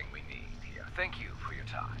everything we need here. Thank you for your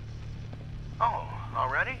time. Oh,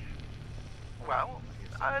 already? Well,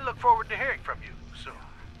 I look forward to hearing from you soon.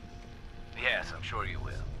 Yes, I'm sure you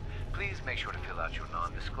will. Please make sure to fill out your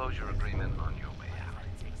non-disclosure agreement on your way out.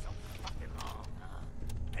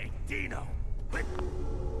 Hey, Dino.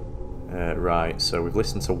 Right, so we've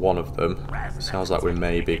listened to one of them. Sounds like we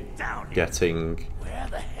may be getting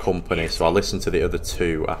company, so I'll listen to the other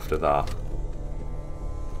 2 after that.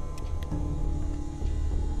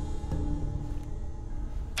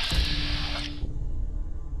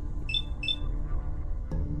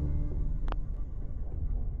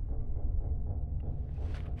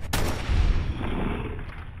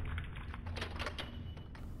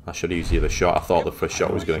 I should use the other shot. I thought the first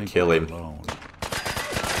shot was going to kill him.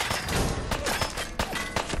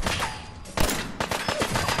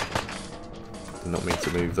 Did not mean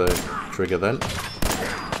to move the trigger then.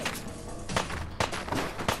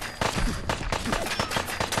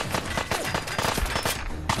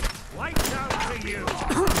 Lights out for you!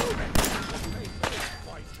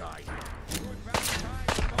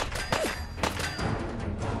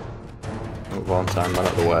 Oh, Valentine, man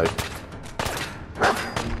out the way.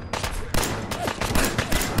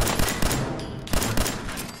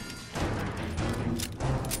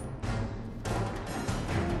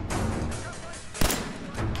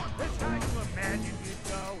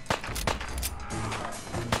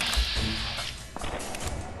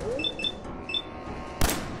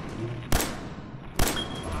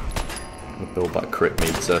 Build that crit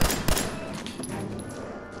meter.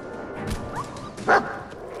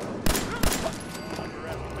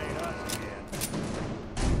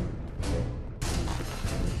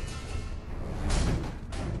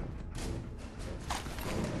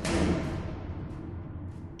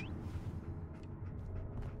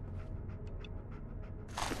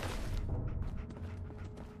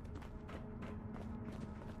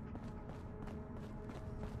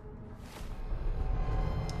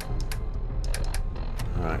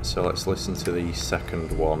 Right, so let's listen to the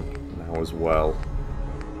second one now as well.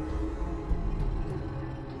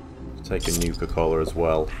 Take a Nuka-Cola as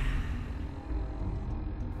well.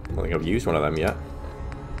 I don't think I've used one of them yet.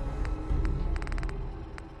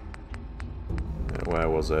 Where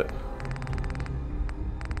was it?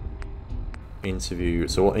 Interview.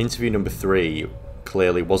 So interview number 3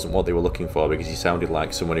 clearly wasn't what they were looking for, because he sounded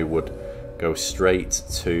like someone who would go straight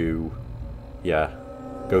to, yeah,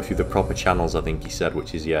 go through the proper channels, I think he said,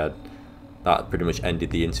 which is, yeah, that pretty much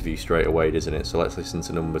ended the interview straight away, doesn't it? So let's listen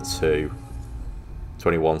to number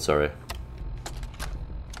 21, sorry.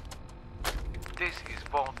 This is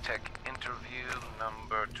Vault-Tec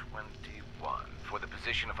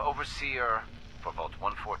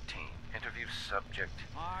subject,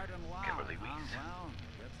 Hard and loud, Kimberly huh? Weiss. Well,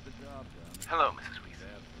 gets the job done. Hello, Mrs. Weiss.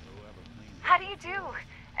 How do you do?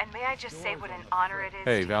 And may I just say what an honor it is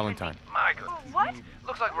Hey, to Valentine. My good. Even be... What?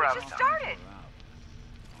 Looks like We we're out of just time. started.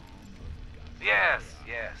 Yes,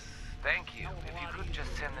 yes. Thank you. If you could just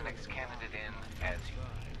send the next candidate in as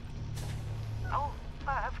you. Oh,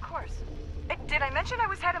 of course. Did I mention I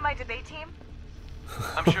was head of my debate team?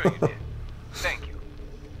 I'm sure you did. Thank you.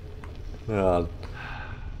 Well,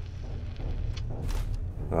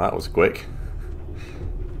 that was quick.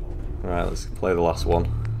 Alright, let's play the last one.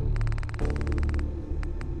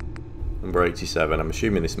 Number 87. I'm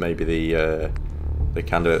assuming this may be the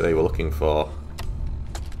candidate they were looking for.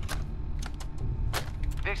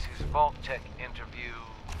 This is Vault Tech interview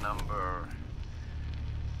number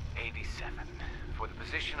 87 for the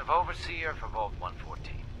position of Overseer for Vault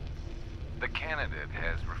 114. The candidate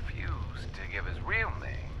has refused to give his real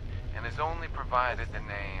name and has only provided the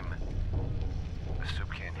name the Soup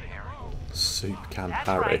Can Harry. Soup Can That's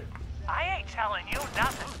Harry. right. I ain't telling you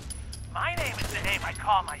nothing. My name is the name I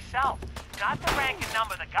call myself, not the rank and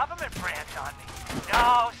number the government brands on me.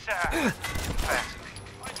 No, sir. Fascinating.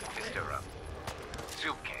 Mr.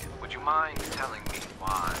 Soup Can, would you mind telling me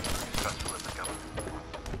why you're successful in the government?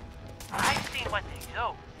 I've seen what they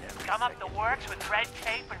do. Gum up the works with red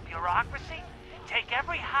tape and bureaucracy, take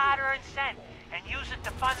every hard-earned cent and use it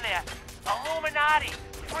to fund their Illuminati,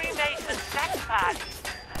 Freemason sex parties.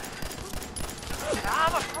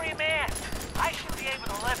 I'm a free man. I should be able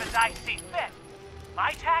to live as I see fit.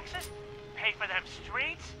 My taxes pay for them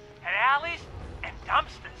streets and alleys and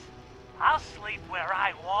dumpsters. I'll sleep where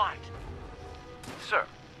I want. Sir,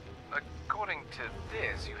 according to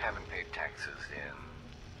this, you haven't paid taxes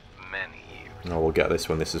in many years. Oh, we'll get this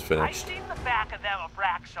when this is I've finished. seen the back of them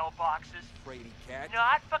Abraxo boxes. Frady cat.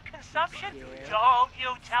 Not for consumption. Don't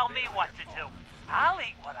you tell me what to do. I'll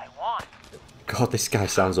eat what I want. God, this guy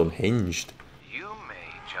sounds unhinged. You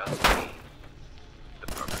may just be the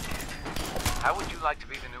perfect candidate. How would you like to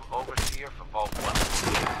be the new overseer for Vault 1?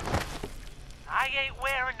 I ain't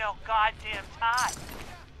wearing no goddamn tie.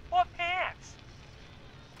 Or pants.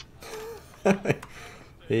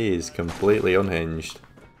 He is completely unhinged.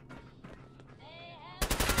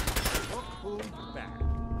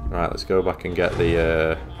 Right, let's go back and get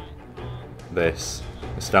the this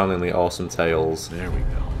astoundingly awesome tales. There we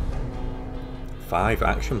go. 5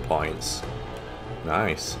 action points.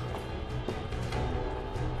 Nice.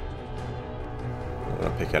 I'm not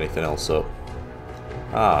gonna pick anything else up.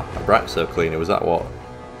 Ah, a Abraxo cleaner. Was that what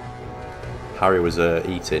Harry was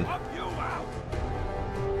eating?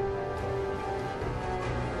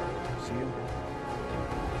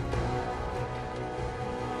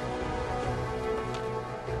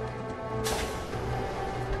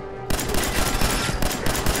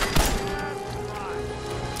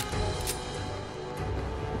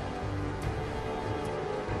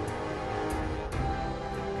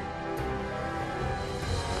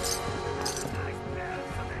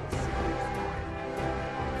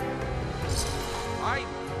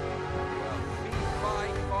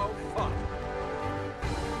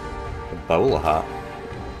 Bowler hat.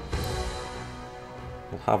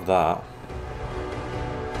 We'll have that.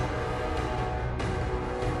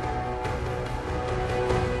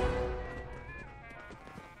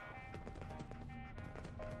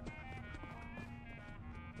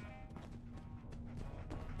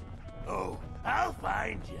 Oh, I'll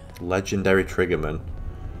find you. Legendary Triggerman.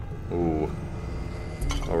 Ooh.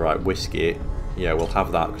 Alright, whiskey. Yeah, we'll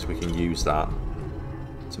have that because we can use that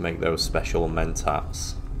to make those special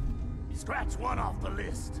mentats. Scratch one off the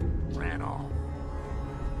list. Ran off.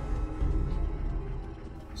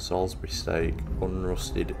 Salisbury steak,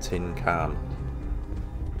 unrusted tin can.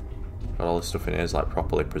 Got all this stuff in here is like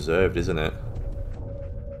properly preserved, isn't it?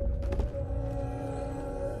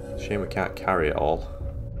 Shame we can't carry it all.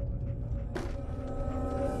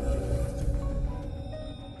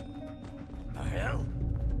 The hell?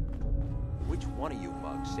 Which one of you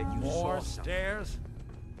mugs said you More saw something? stairs?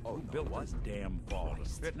 Oh, Who built this damn vault? A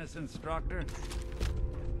fitness instructor?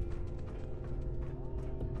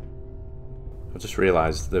 I just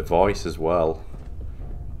realised the voice as well.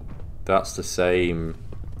 That's the same,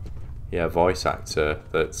 yeah, voice actor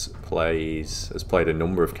that has played a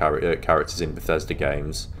number of characters in Bethesda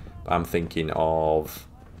games. I'm thinking of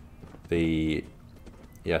the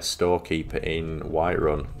storekeeper in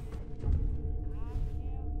Whiterun.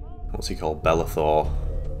 What's he called? Bellathor.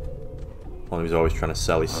 One who's always trying to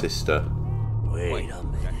sell his sister. Wait a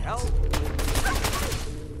minute. The hell?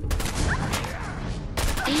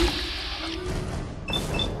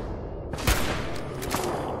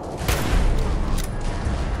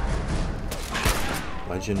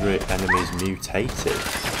 Legendary enemies mutated.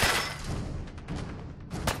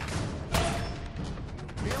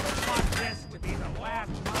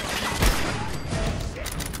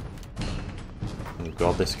 Oh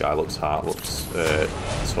god, this guy looks hard, looks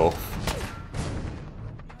tough.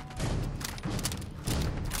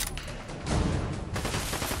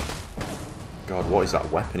 God, what is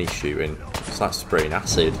that weapon he's shooting? It's like spraying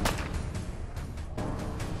acid.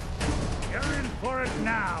 You're in for it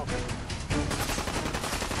now.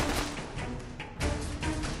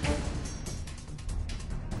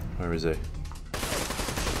 Where is he?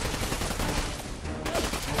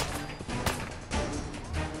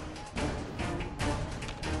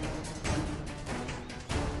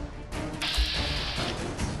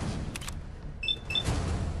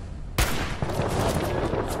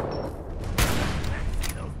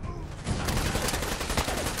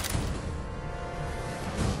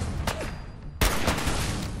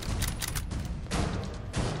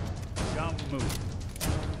 Don't move.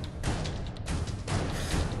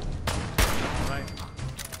 All right.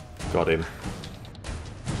 Got him.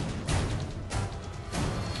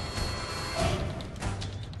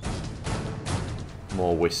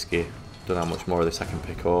 More whiskey. Don't know how much more of this I can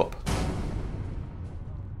pick up.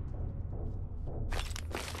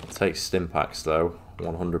 I'll take stim packs though,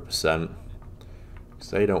 100%. Because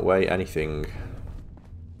they don't weigh anything.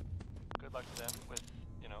 Good luck to them with,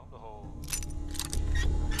 you know, the whole...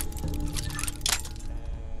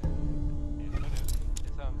 Here's the news.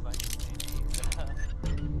 It sounds like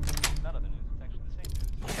maybe none of the news. It's actually the same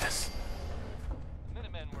news. Yes. The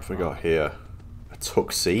Minutemen were... What have we got here? A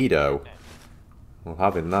tuxedo. Well,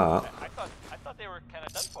 having that. I thought they were kind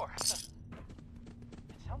of done for. It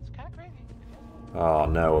sounds kind of crazy. Oh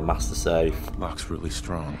no, a master safe. Lock's really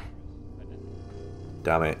strong.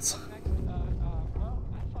 Damn it. Well,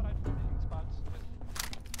 I thought I'd find hiding spots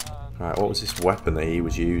with... Right, what was this weapon that he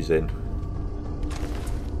was using?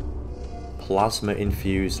 Plasma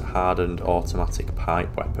infused hardened automatic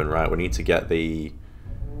pipe weapon. Right, we need to get the...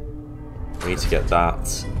 We need to get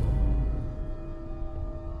that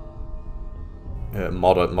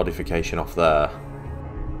modification off there.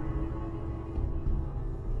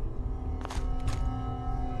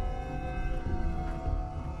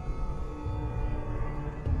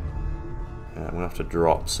 I'm gonna have to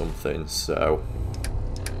drop something, so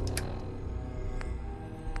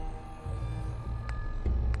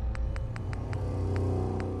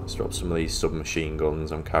let's drop some of these submachine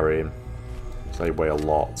guns I'm carrying. They weigh a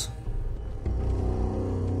lot.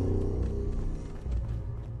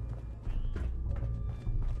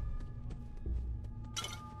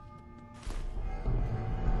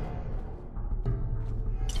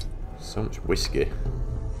 So much whiskey.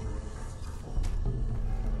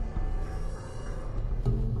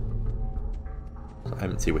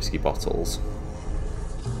 Empty whiskey bottles.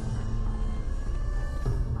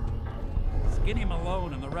 Skinny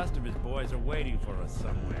Malone and the rest of his boys are waiting for us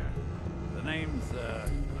somewhere. The name's,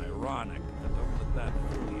 ironic, but don't let that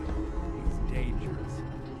fool you. He's dangerous.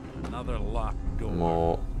 Another locked door.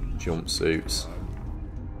 More jumpsuits.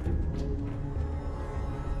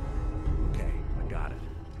 Okay, I got it.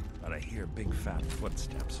 But I hear big fat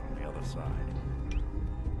footsteps on the other side.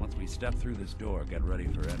 Once we step through this door, get ready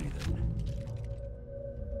for anything.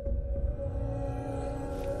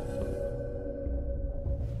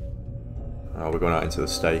 Oh, we're going out into the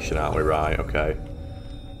station, aren't we? Right, okay.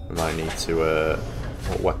 We might need to,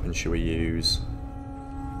 what weapon should we use?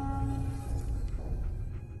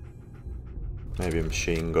 Maybe a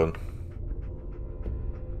machine gun.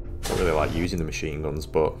 Don't really like using the machine guns,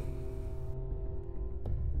 but...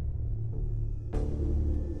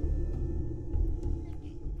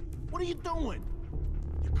 What are you doing?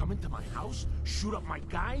 You come into my house, shoot up my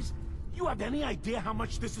guys? You have any idea how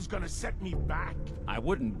much this is gonna set me back? I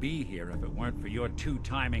wouldn't be here if it weren't for your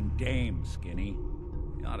two-timing dame, Skinny.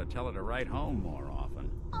 You ought to tell her to write home more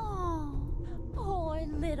often. Oh, poor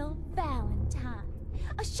little Valentine.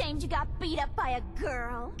 Ashamed you got beat up by a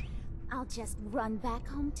girl? I'll just run back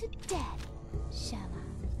home to Daddy, shall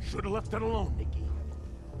I? Should've left it alone, Nikki.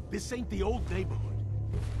 This ain't the old neighborhood.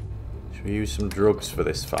 Should we use some drugs for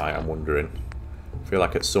this fight, I'm wondering? I feel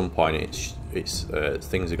like at some point it's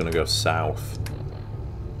things are going to go south.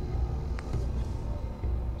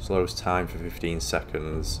 Slows time for 15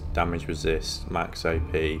 seconds, damage resist, max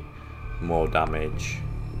AP, more damage.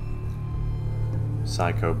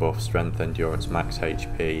 Psycho buff, strength, endurance, max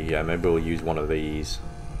HP. Yeah, maybe we'll use one of these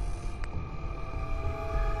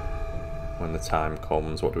when the time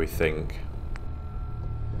comes. What do we think?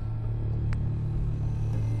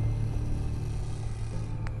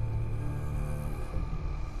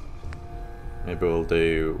 Maybe we'll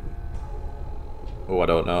Oh, I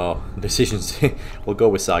don't know. Decisions. We'll go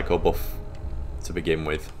with Psycho Buff to begin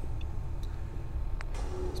with.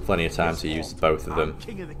 There's plenty of time to use both of them. I'm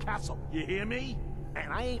king of the castle, you hear me?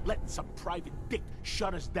 And I ain't letting some private dick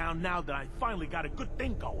shut us down now that I finally got a good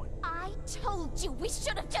thing going. I told you we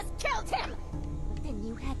should have just killed him! But then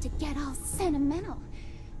you had to get all sentimental.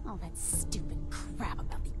 All that stupid crap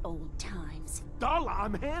about the old times. Darla,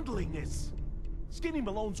 I'm handling this. Skinny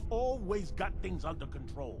Malone's always got things under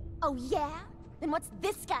control. Oh yeah? Then what's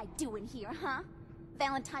this guy doing here, huh?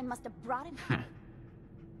 Valentine must have brought him.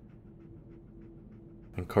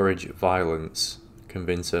 Encourage violence.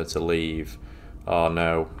 Convince her to leave. Oh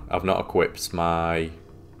no, I've not equipped my...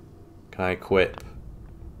 Can I equip?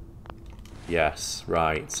 Yes,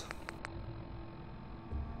 right.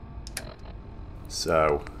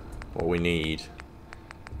 So, what we need...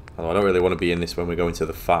 Although I don't really want to be in this when we go into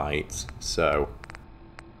the fight, so...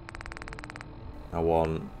 I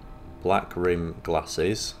want black rim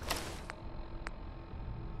glasses.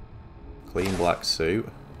 Clean black suit.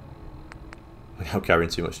 Without carrying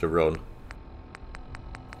too much to run.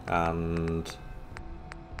 And...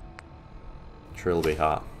 Trilby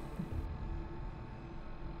hat.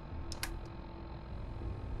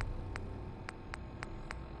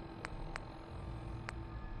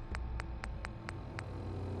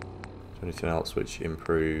 Anything else which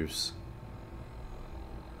improves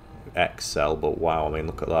Excel, but wow, I mean,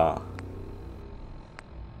 look at that.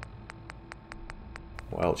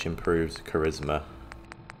 What else improves charisma?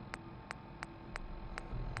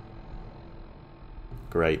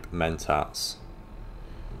 Grape mentats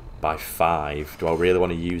by 5. Do I really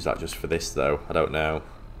want to use that just for this though? I don't know.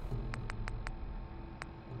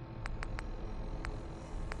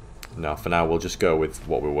 No, for now we'll just go with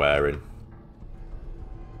what we're wearing.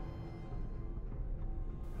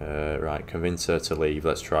 Right, convince her to leave.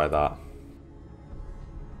 Let's try that.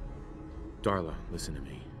 Darla, listen to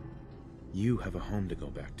me. You have a home to go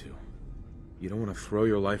back to. You don't want to throw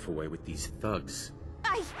your life away with these thugs.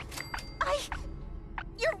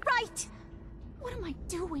 You're right! What am I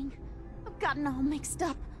doing? I've gotten all mixed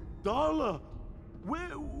up. Darla,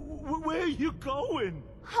 where are you going?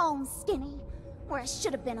 Home, Skinny. Where I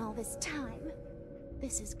should have been all this time.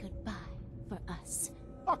 This is goodbye for us.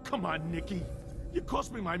 Oh, come on, Nikki. You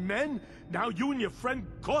cost me my men, now you and your friend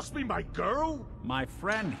cost me my girl? My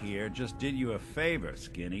friend here just did you a favor,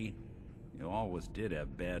 Skinny. You always did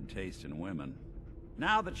have bad taste in women.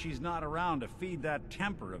 Now that she's not around to feed that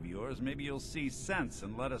temper of yours, maybe you'll see sense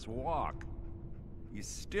and let us walk. You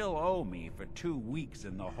still owe me for 2 weeks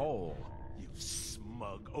in the hole. You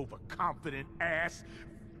smug, overconfident ass.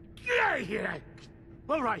 Get out of here!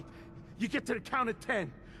 All right, you get to the count of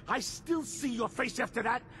 10. I still see your face after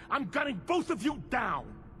that. I'm gunning both of you down.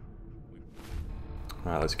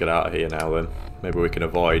 Alright, let's get out of here now then. Maybe we can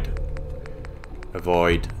avoid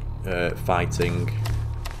fighting.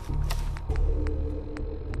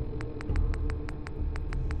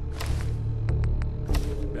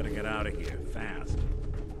 Better get out of here, fast.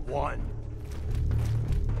 1,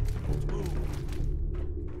 2,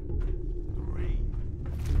 3.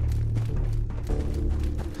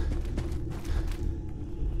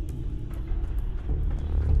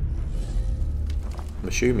 I'm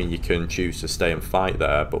assuming you can choose to stay and fight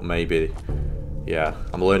there, but maybe... Yeah,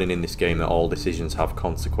 I'm learning in this game that all decisions have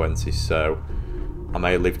consequences, so I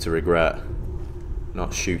may live to regret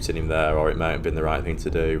not shooting him there, or it might have been the right thing to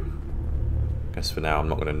do. I guess for now I'm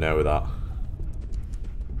not going to know that.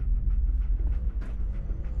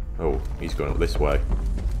 Oh, he's going up this way.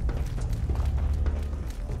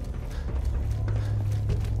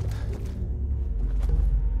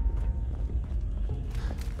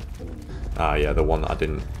 Ah yeah, the one that I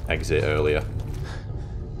didn't exit earlier.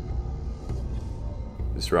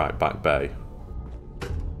 It's right, back bay.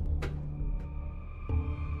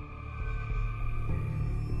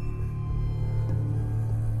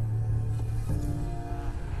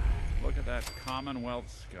 Look at that Commonwealth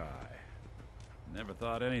sky. Never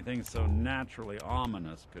thought anything so naturally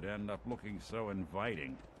ominous could end up looking so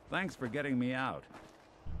inviting. Thanks for getting me out.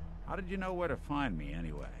 How did you know where to find me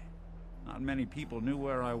anyway? Not many people knew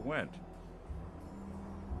where I went.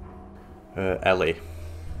 Ellie.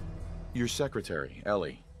 Your secretary,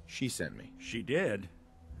 Ellie. She sent me. She did?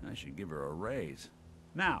 I should give her a raise.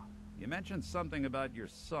 Now, you mentioned something about your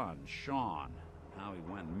son, Sean, how he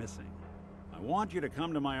went missing. I want you to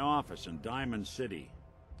come to my office in Diamond City.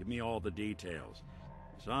 Give me all the details.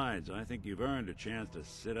 Besides, I think you've earned a chance to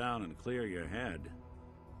sit down and clear your head.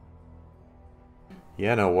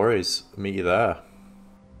 Yeah, no worries. Meet you there.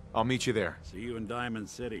 I'll meet you there. See you in Diamond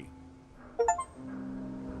City.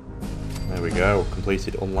 There we go.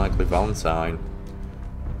 Completed Unlikely Valentine.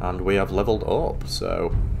 And we have leveled up,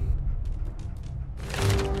 so...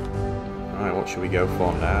 Right, what should we go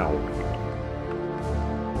for now?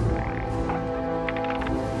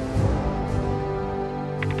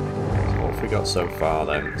 So what have we got so far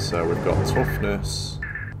then? So we've got Toughness,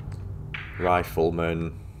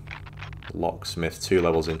 Rifleman, Locksmith, 2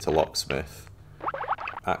 levels into Locksmith,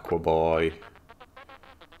 Aqua Boy,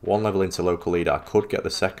 1 level into Local Leader. I could get the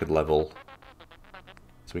 2nd level,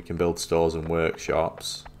 so we can build stores and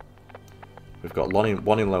workshops. We've got 1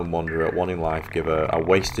 in Lone Wanderer, 1 in Life Giver. I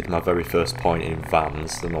wasted my very first point in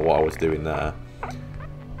Vans, don't know what I was doing there.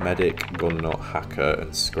 Medic, Gun Nut, Hacker,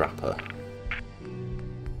 and Scrapper.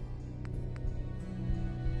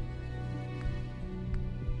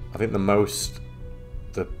 I think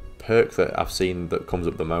the perk that I've seen that comes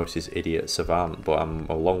up the most is Idiot Savant, but I'm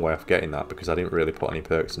a long way off getting that because I didn't really put any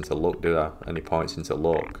perks into luck, did I? Any points into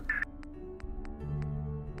luck.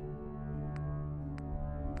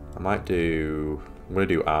 I'm going to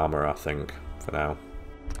do armor, I think, for now.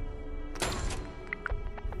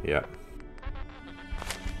 Yeah.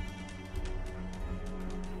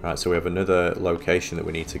 Right, so we have another location that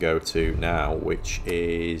we need to go to now, which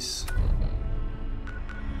is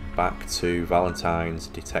back to Valentine's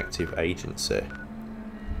Detective Agency.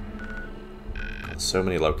 Got so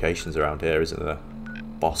many locations around here, isn't there?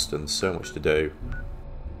 Boston, so much to do.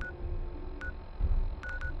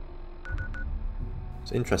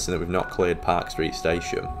 It's interesting that we've not cleared Park Street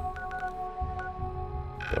Station.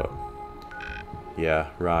 But, yeah,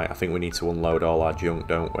 right, I think we need to unload all our junk,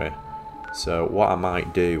 don't we? So what I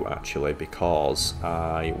might do, actually, because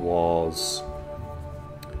I was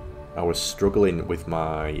struggling with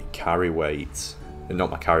my carry weight,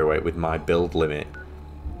 not my carry weight, with my build limit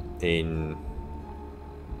in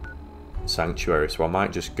Sanctuary, so I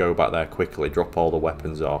might just go back there quickly, drop all the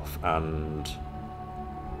weapons off, and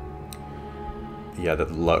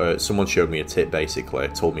yeah, someone showed me a tip, basically,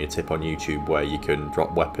 told me a tip on YouTube where you can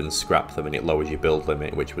drop weapons, scrap them, and it lowers your build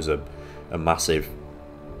limit, which was a massive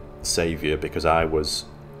saviour, because I was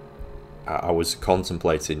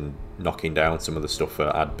contemplating knocking down some of the stuff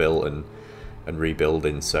that I'd built and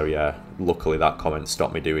rebuilding, so yeah, luckily that comment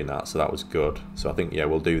stopped me doing that, so that was good. So I think, yeah,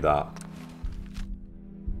 we'll do that.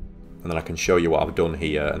 And then I can show you what I've done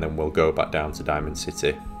here, and then we'll go back down to Diamond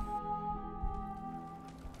City.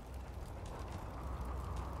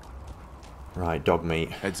 Right, dog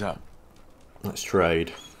meat. Heads up. Let's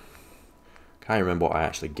trade. Can't remember what I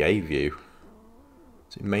actually gave you.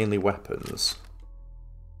 Is it mainly weapons?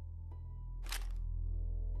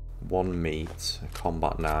 1 meat, a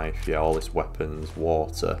combat knife, yeah, all this weapons,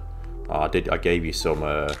 water. Oh, I gave you some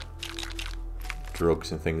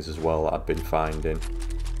drugs and things as well that I'd been finding.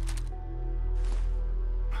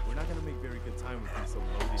 We're not gonna make very good time with these so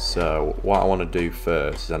loaded. So what I want to do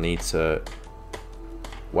first is I need to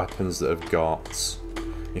weapons that have got,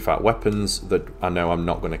 in fact, weapons that I know I'm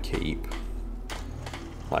not going to keep,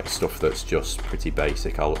 like stuff that's just pretty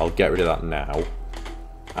basic. I'll get rid of that now.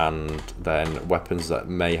 And then weapons that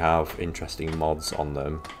may have interesting mods on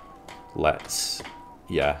them, let's,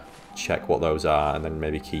 yeah, check what those are and then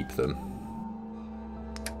maybe keep them.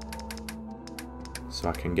 So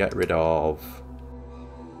I can get rid of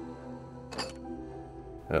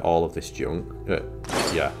all of this junk.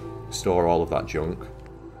 Yeah, store all of that junk.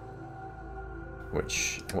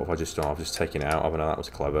 Which, what have I just done? I've just taken it out, haven't I? That was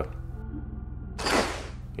clever.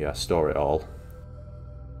 Yeah, store it all.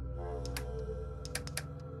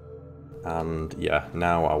 And yeah,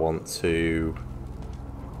 now I want to...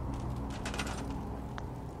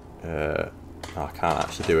 I can't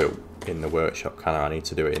actually do it in the workshop, can I? I need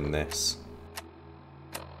to do it in this.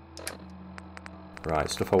 Right,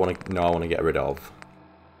 stuff I want to get rid of.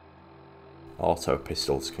 Auto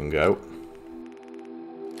pistols can go.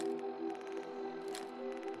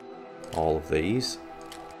 All of these.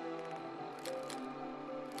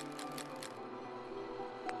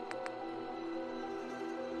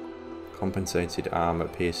 Compensated armor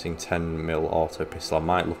piercing 10mm auto pistol. I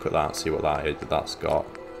might look at that and see what that is that that's got.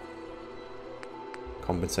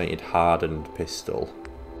 Compensated hardened pistol.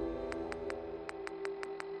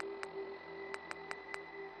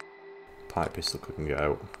 Pipe pistol can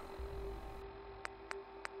go.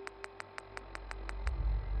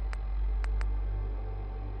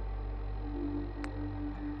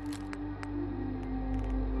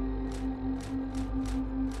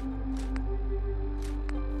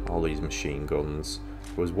 All these machine guns.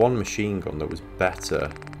 There was one machine gun that was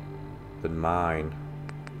better than mine.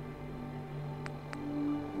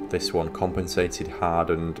 This one, compensated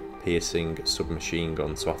hardened piercing submachine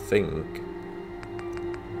gun. So I think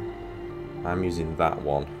I'm using that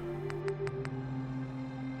one.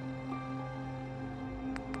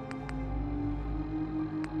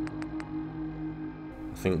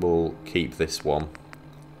 think we'll keep this one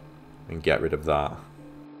and get rid of that.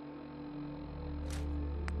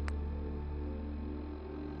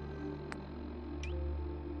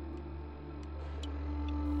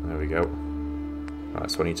 There we go.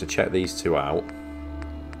 Right, so I need to check these two out.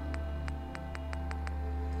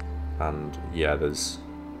 And yeah, there's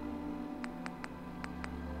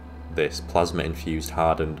this plasma infused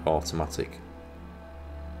hardened automatic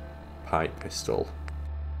pipe pistol.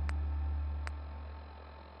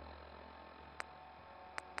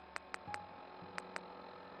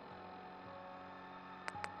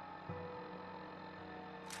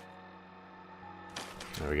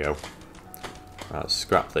 There we go. Right, let's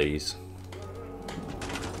scrap these.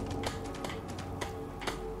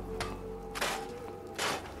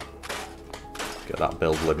 Get that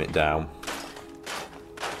build limit down.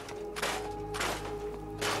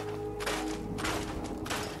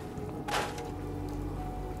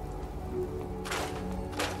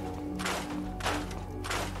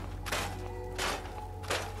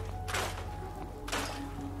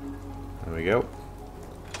 There we go.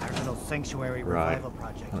 Our little sanctuary Right, revival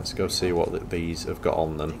project. let's go see what these have got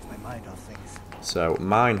on them. So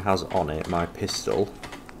mine has on it my pistol,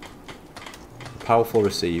 a powerful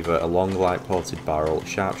receiver, a long light ported barrel,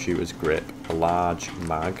 sharpshooter's grip, a large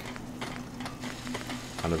mag,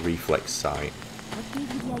 and a reflex sight. What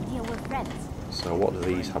gave you the idea we're friends? So what do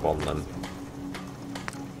these have on them?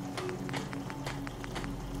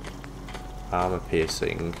 Armor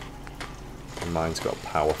piercing, and mine's got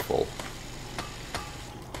powerful.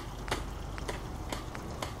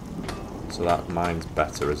 So that mine's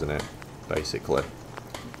better, isn't it? Basically.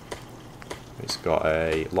 It's got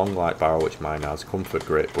a long light barrel, which mine has, comfort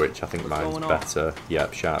grip, which I think mine's better.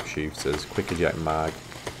 Yep, sharpshooters, quick eject mag.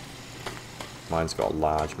 Mine's got a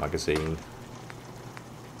large magazine,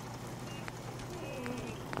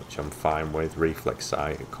 which I'm fine with. Reflex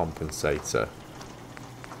sight, compensator.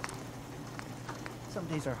 Some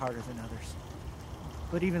days are harder than others.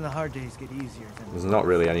 But even the hard days get easier than... There's not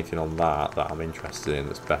really anything on that I'm interested in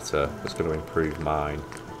that's better, that's going to improve mine.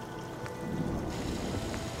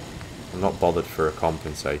 I'm not bothered for a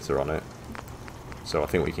compensator on it, so I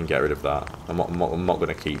think we can get rid of that. I'm not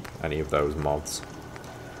going to keep any of those mods.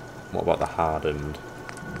 What about the hardened?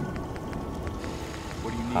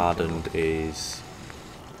 What do you need? Hardened is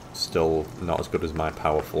still not as good as my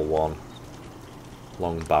powerful one.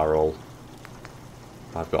 Long barrel.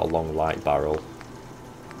 I've got a long light barrel.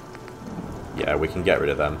 Yeah, we can get rid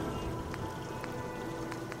of them.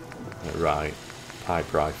 Right,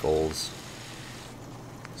 pipe rifles.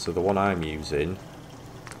 So the one I'm using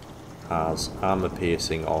has armor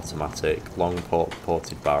piercing automatic, long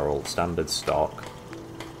ported barrel, standard stock,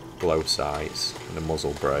 glow sights, and a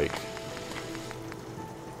muzzle brake.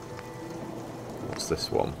 What's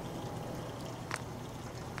this one?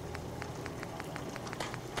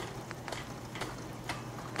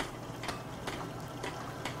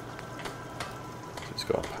 It's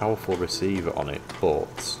got a powerful receiver on it,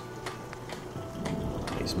 but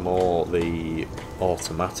it's more the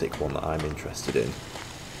automatic one that I'm interested in,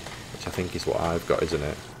 which I think is what I've got, isn't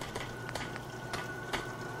it?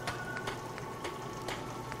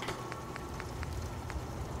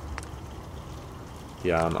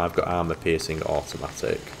 Yeah, I've got armor piercing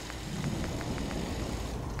automatic.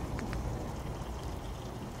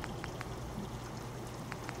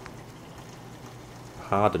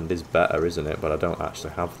 Hardened is better, isn't it? But I don't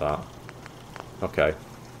actually have that. Okay.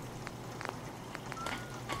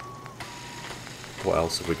 What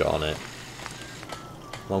else have we got on it?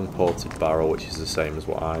 Long ported barrel, which is the same as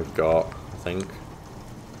what I've got, I think.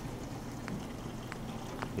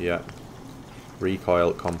 Yeah.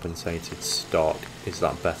 Recoil compensated stock. Is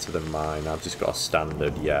that better than mine? I've just got a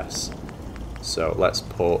standard, yes. So let's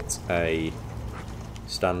put a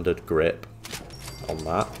standard grip on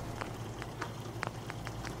that.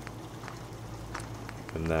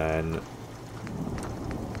 And then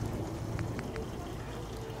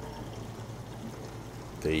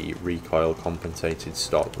the recoil compensated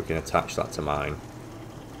stock, we can attach that to mine.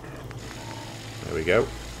 There we go.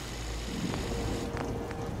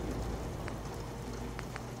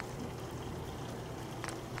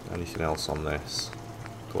 Anything else on this?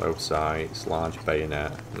 Glow sights, large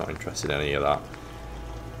bayonet, not interested in any of that.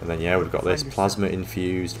 And then yeah, we've got this plasma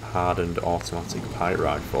infused hardened automatic pipe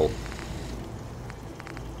rifle.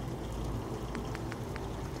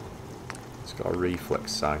 It's got a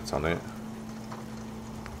reflex sight on it.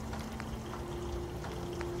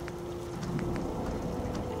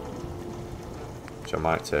 Which I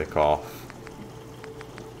might take off.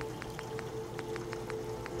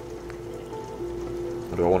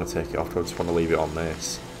 Or do I want to take it off? Or do I just want to leave it on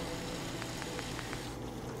this?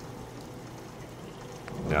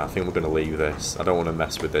 Yeah, I think we're going to leave this. I don't want to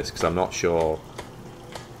mess with this because I'm not sure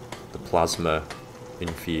the plasma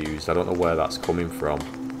infused. I don't know where that's coming from.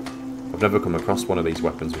 I've never come across one of these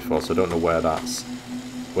weapons before, so I don't know where that's...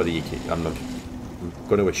 Whether you can... I'm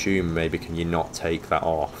going to assume maybe can you not take that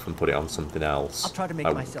off and put it on something else. I'll try to make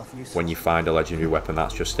myself useful. When you find a legendary weapon,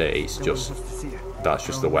 that's just it. It's just... That's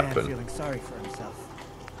just the weapon. Feeling sorry for himself.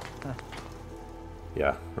 Huh.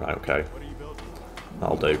 Yeah, right, okay.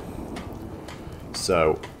 That'll do.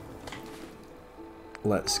 So,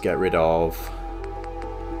 let's get rid of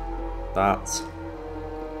that.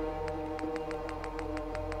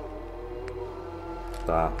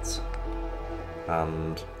 That.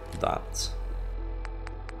 And that.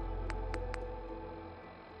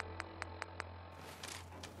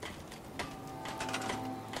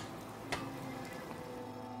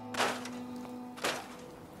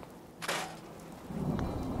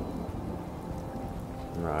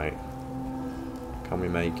 Right. Can we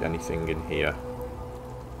make anything in here?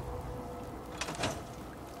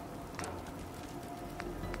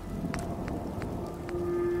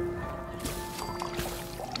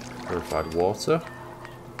 Purified water.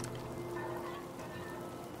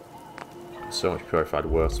 So much purified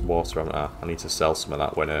water. I need to sell some of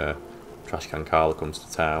that when Trash Can Carla comes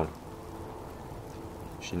to town.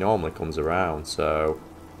 She normally comes around, so...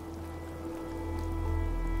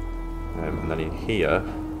 and then in here...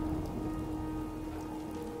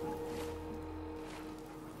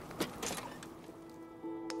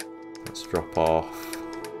 Let's drop off...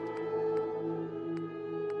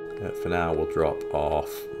 for now we'll drop off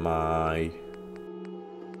my...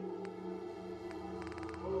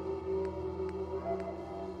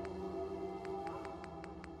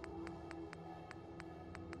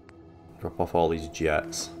 Drop off all these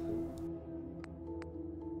jets.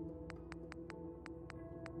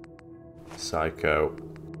 Psycho.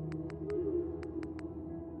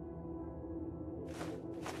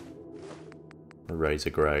 The razor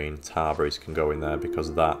grain. Tarberries can go in there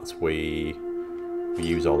because that we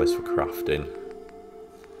use all this for crafting.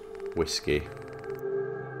 Whiskey.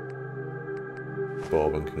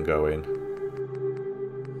 Bourbon can go in.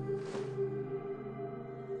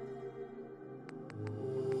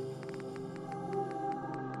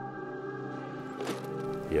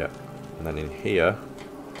 Yeah, and then in here,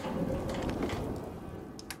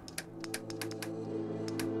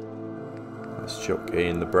 let's chuck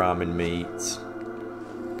in the Brahmin meat.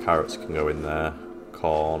 Carrots can go in there.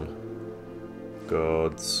 Corn,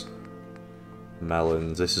 gourds,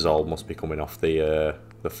 melons. This is all must be coming off the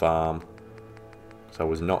farm. So I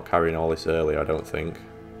was not carrying all this earlier, I don't think.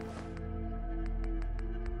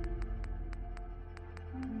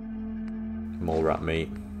 Mole rat meat.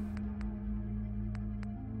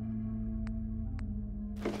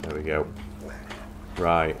 There we go.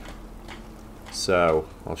 Right. So,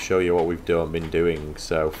 I'll show you what we've been doing.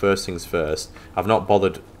 So, first things first, I've not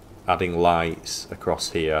bothered adding lights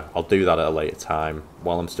across here. I'll do that at a later time.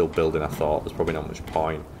 While I'm still building, I thought there's probably not much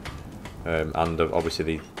point. And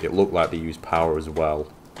obviously, it looked like they use power as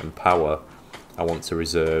well. And power, I want to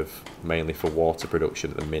reserve mainly for water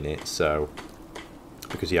production at the minute. So,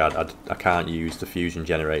 because yeah, I can't use the fusion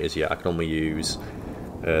generators yet. I can only use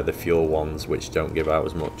the fuel ones, which don't give out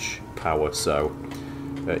as much power. So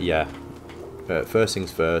yeah, first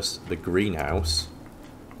things first, the greenhouse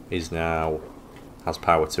has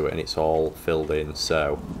power to it and it's all filled in.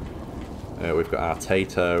 So we've got our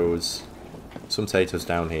potatoes, some potatoes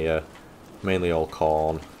down here, mainly all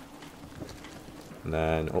corn, and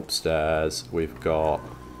then upstairs we've got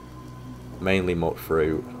mainly mutt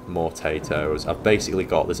fruit, more potatoes. I've basically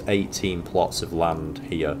got, there's 18 plots of land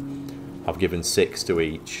here. I've given 6 to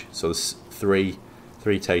each, so there's three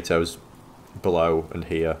potatoes below and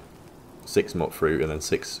here, 6 mutt fruit, and then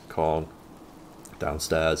 6 corn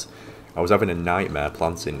downstairs. I was having a nightmare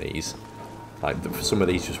planting these. Like, some of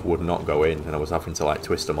these just would not go in, and I was having to like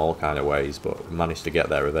twist them all kind of ways, but managed to get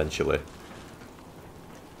there eventually.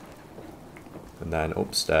 And then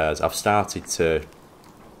upstairs, I've started to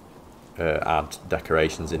add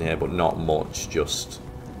decorations in here, but not much, just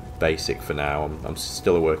basic for now. I'm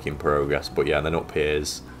still a work in progress, but yeah, and then up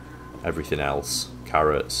here's everything else.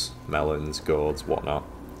 Carrots, melons, gourds, whatnot.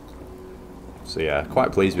 So yeah,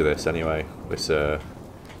 quite pleased with this anyway, this the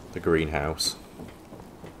greenhouse.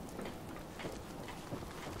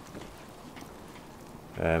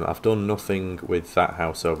 I've done nothing with that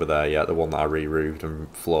house over there yet, the one that I re-roofed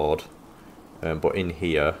and floored. But in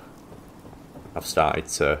here, I've started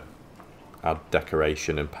to add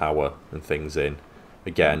decoration and power and things in.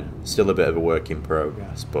 Again, still a bit of a work in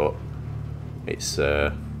progress, but it's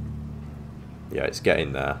yeah, it's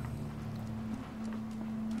getting there.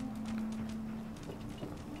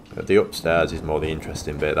 The upstairs is more the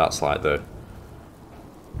interesting bit. That's like the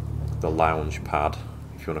lounge pad,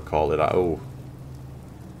 if you want to call it that. Oh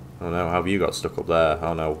no, how have you got stuck up there?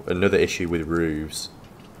 Oh no, another issue with roofs.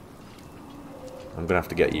 I'm gonna have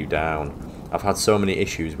to get you down. I've had so many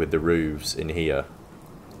issues with the roofs in here.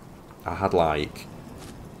 I had like,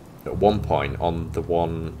 at one point on the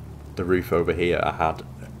roof over here, I had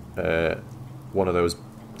one of those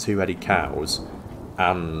two-headed cows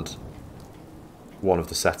and one of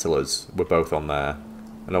the settlers were both on there.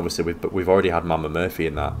 And obviously we've already had Mama Murphy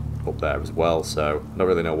in that up there as well, so I don't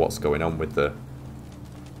really know what's going on with the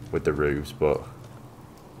roofs, but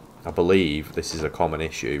I believe this is a common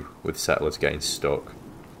issue with settlers getting stuck.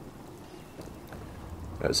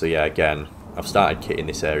 So yeah, again, I've started kitting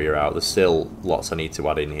this area out. There's still lots I need to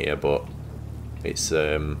add in here, but it's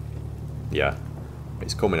yeah,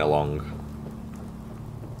 it's coming along.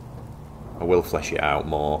 I will flesh it out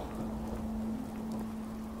more,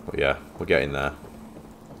 but yeah, we're getting there.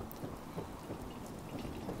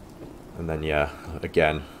 And then yeah,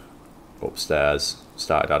 again, upstairs,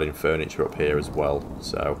 started adding furniture up here as well,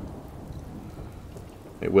 so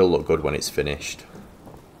it will look good when it's finished.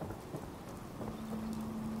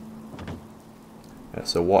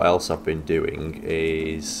 So what else I've been doing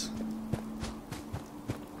is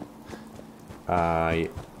I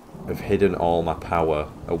have hidden all my power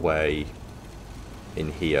away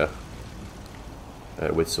in here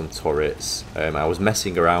with some turrets. I was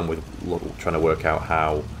messing around with trying to work out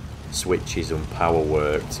how switches and power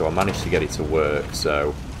worked, so I managed to get it to work.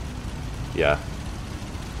 So yeah,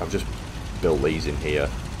 I've just built these in here.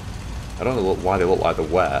 I don't know why they look like they're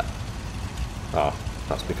wet. Oh,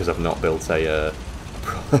 that's because I've not built a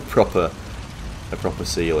proper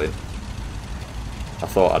ceiling. I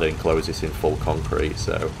thought I'd enclose this in full concrete,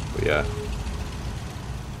 so but yeah.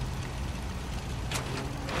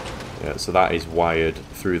 Yeah, so that is wired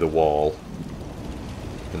through the wall,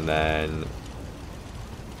 and then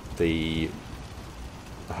I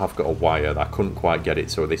have got a wire that I couldn't quite get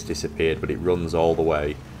it, so this disappeared, but it runs all the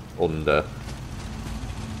way under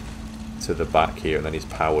to the back here, and then is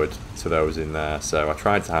powered to those in there. So I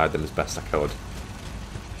tried to hide them as best I could.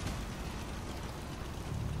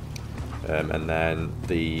 And then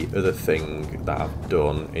the other thing that I've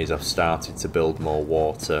done is I've started to build more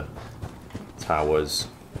water towers,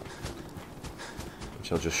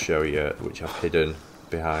 which I'll just show you, which I've hidden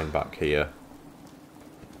behind back here.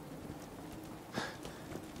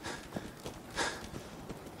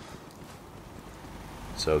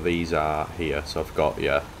 So these are here, so I've got,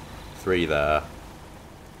 yeah, 3 there.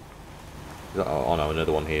 Oh no,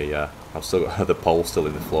 another one here, yeah. I've still got the pole still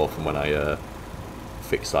in the floor from when I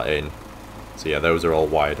fixed that in. So yeah, those are all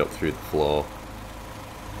wired up through the floor.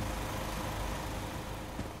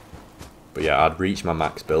 But yeah, I'd reached my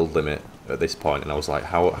max build limit at this point, and I was like,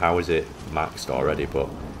 how is it maxed already? But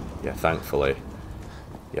yeah, thankfully,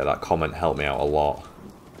 yeah, that comment helped me out a lot.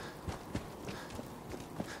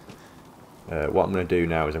 What I'm going to do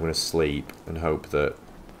now is I'm going to sleep and hope that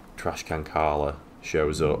Trash Can Carla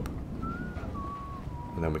shows up,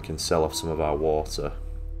 and then we can sell off some of our water.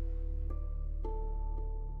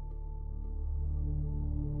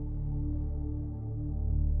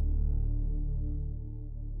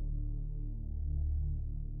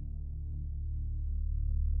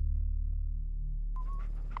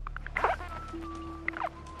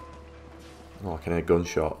 Oh, I can hear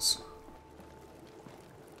gunshots.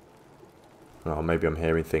 Oh, maybe I'm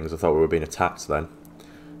hearing things. I thought we were being attacked then.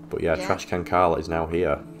 But yeah, Trash Can Carla is now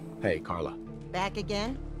here. Hey, Carla. Back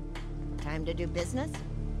again? Time to do business?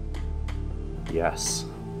 Yes.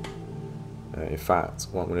 In fact,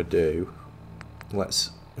 what I'm going to do,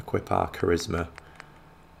 let's equip our charisma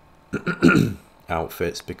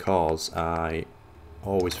outfits, because I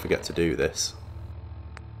always forget to do this.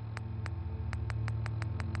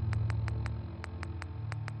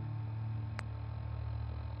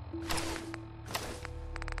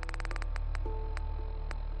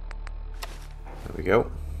 There we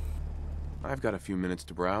go. I've got a few minutes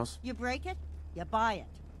to browse. You break it, you buy it.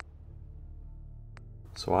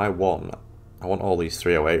 So I want all these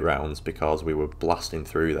 308 rounds because we were blasting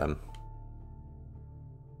through them.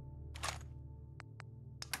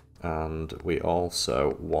 And we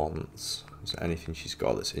also want, is there anything she's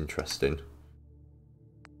got that's interesting?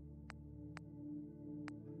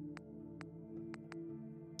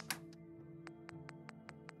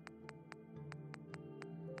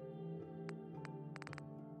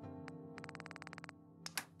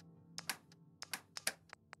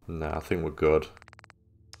 No, I think we're good.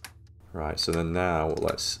 Right, so then now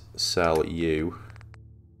let's sell you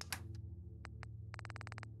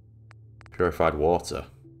purified water.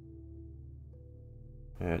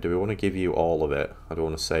 Do we want to give you all of it? I don't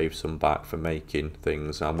want to save some back for making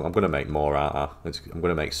things. I'm going to make more, aren't I? I'm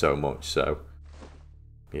going to make so much, so...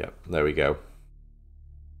 Yeah, there we go.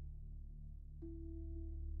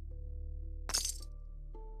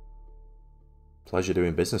 Pleasure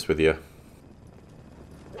doing business with you.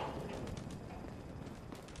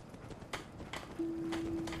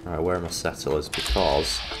 Alright, where are my settlers?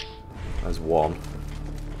 Because there's one.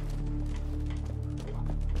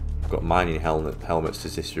 Got mining helmets to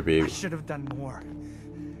distribute. I should have done more.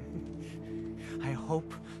 I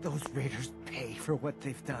hope those raiders pay for what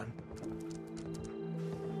they've done.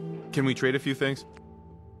 Can we trade a few things?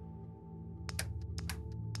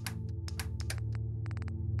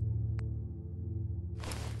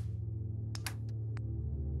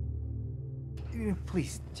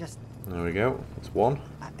 Please, just... There we go. That's one.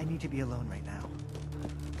 I need to be alone right now.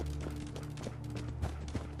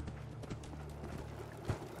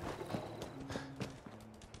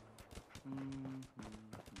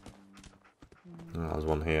 Oh, there's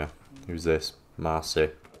one here. Who's this? Marcy.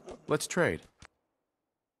 Let's trade.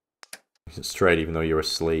 It's trade even though you're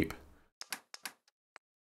asleep.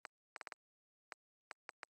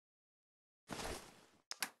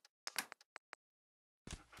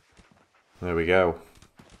 There we go.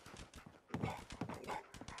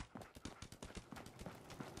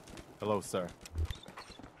 Hello, sir.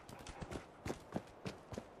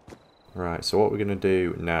 Right, so what we're going to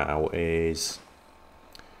do now is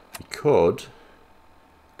we could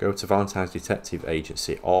go to Valentine's Detective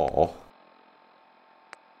Agency, or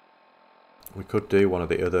we could do one of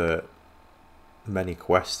the other many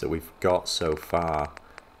quests that we've got so far.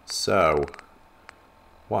 So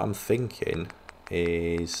what I'm thinking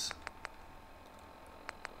is,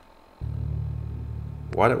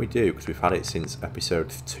 why don't we do, because we've had it since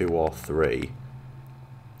episode 2 or 3,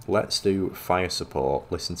 let's do fire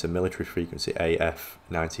support, listen to military frequency AF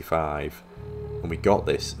 95, and we got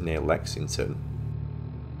this near Lexington.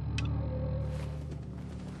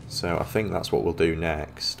 So I think that's what we'll do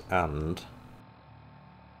next, and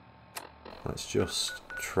let's just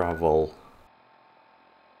travel.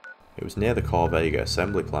 It was near the Corvega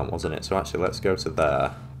assembly plant, wasn't it? So actually let's go to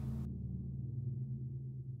there.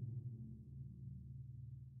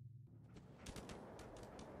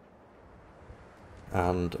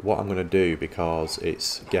 And what I'm going to do, because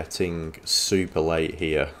it's getting super late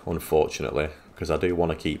here, unfortunately, because I do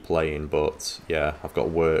want to keep playing, but yeah, I've got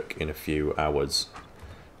work in a few hours.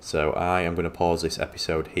 So I am going to pause this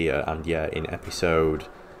episode here, and yeah, in episode,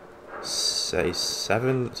 say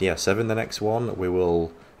 7, yeah, 7 the next one, we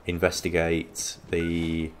will investigate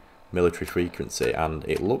the military frequency, and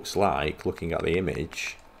it looks like, looking at the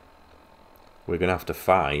image, we're going to have to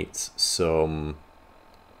fight some...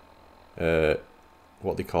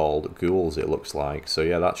 what they called ghouls, it looks like. So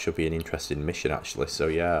yeah, that should be an interesting mission actually. So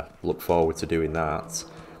yeah, look forward to doing that.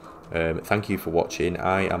 Thank you for watching.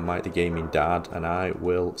 I am Mike the Gaming Dad, and I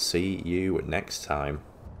will see you next time.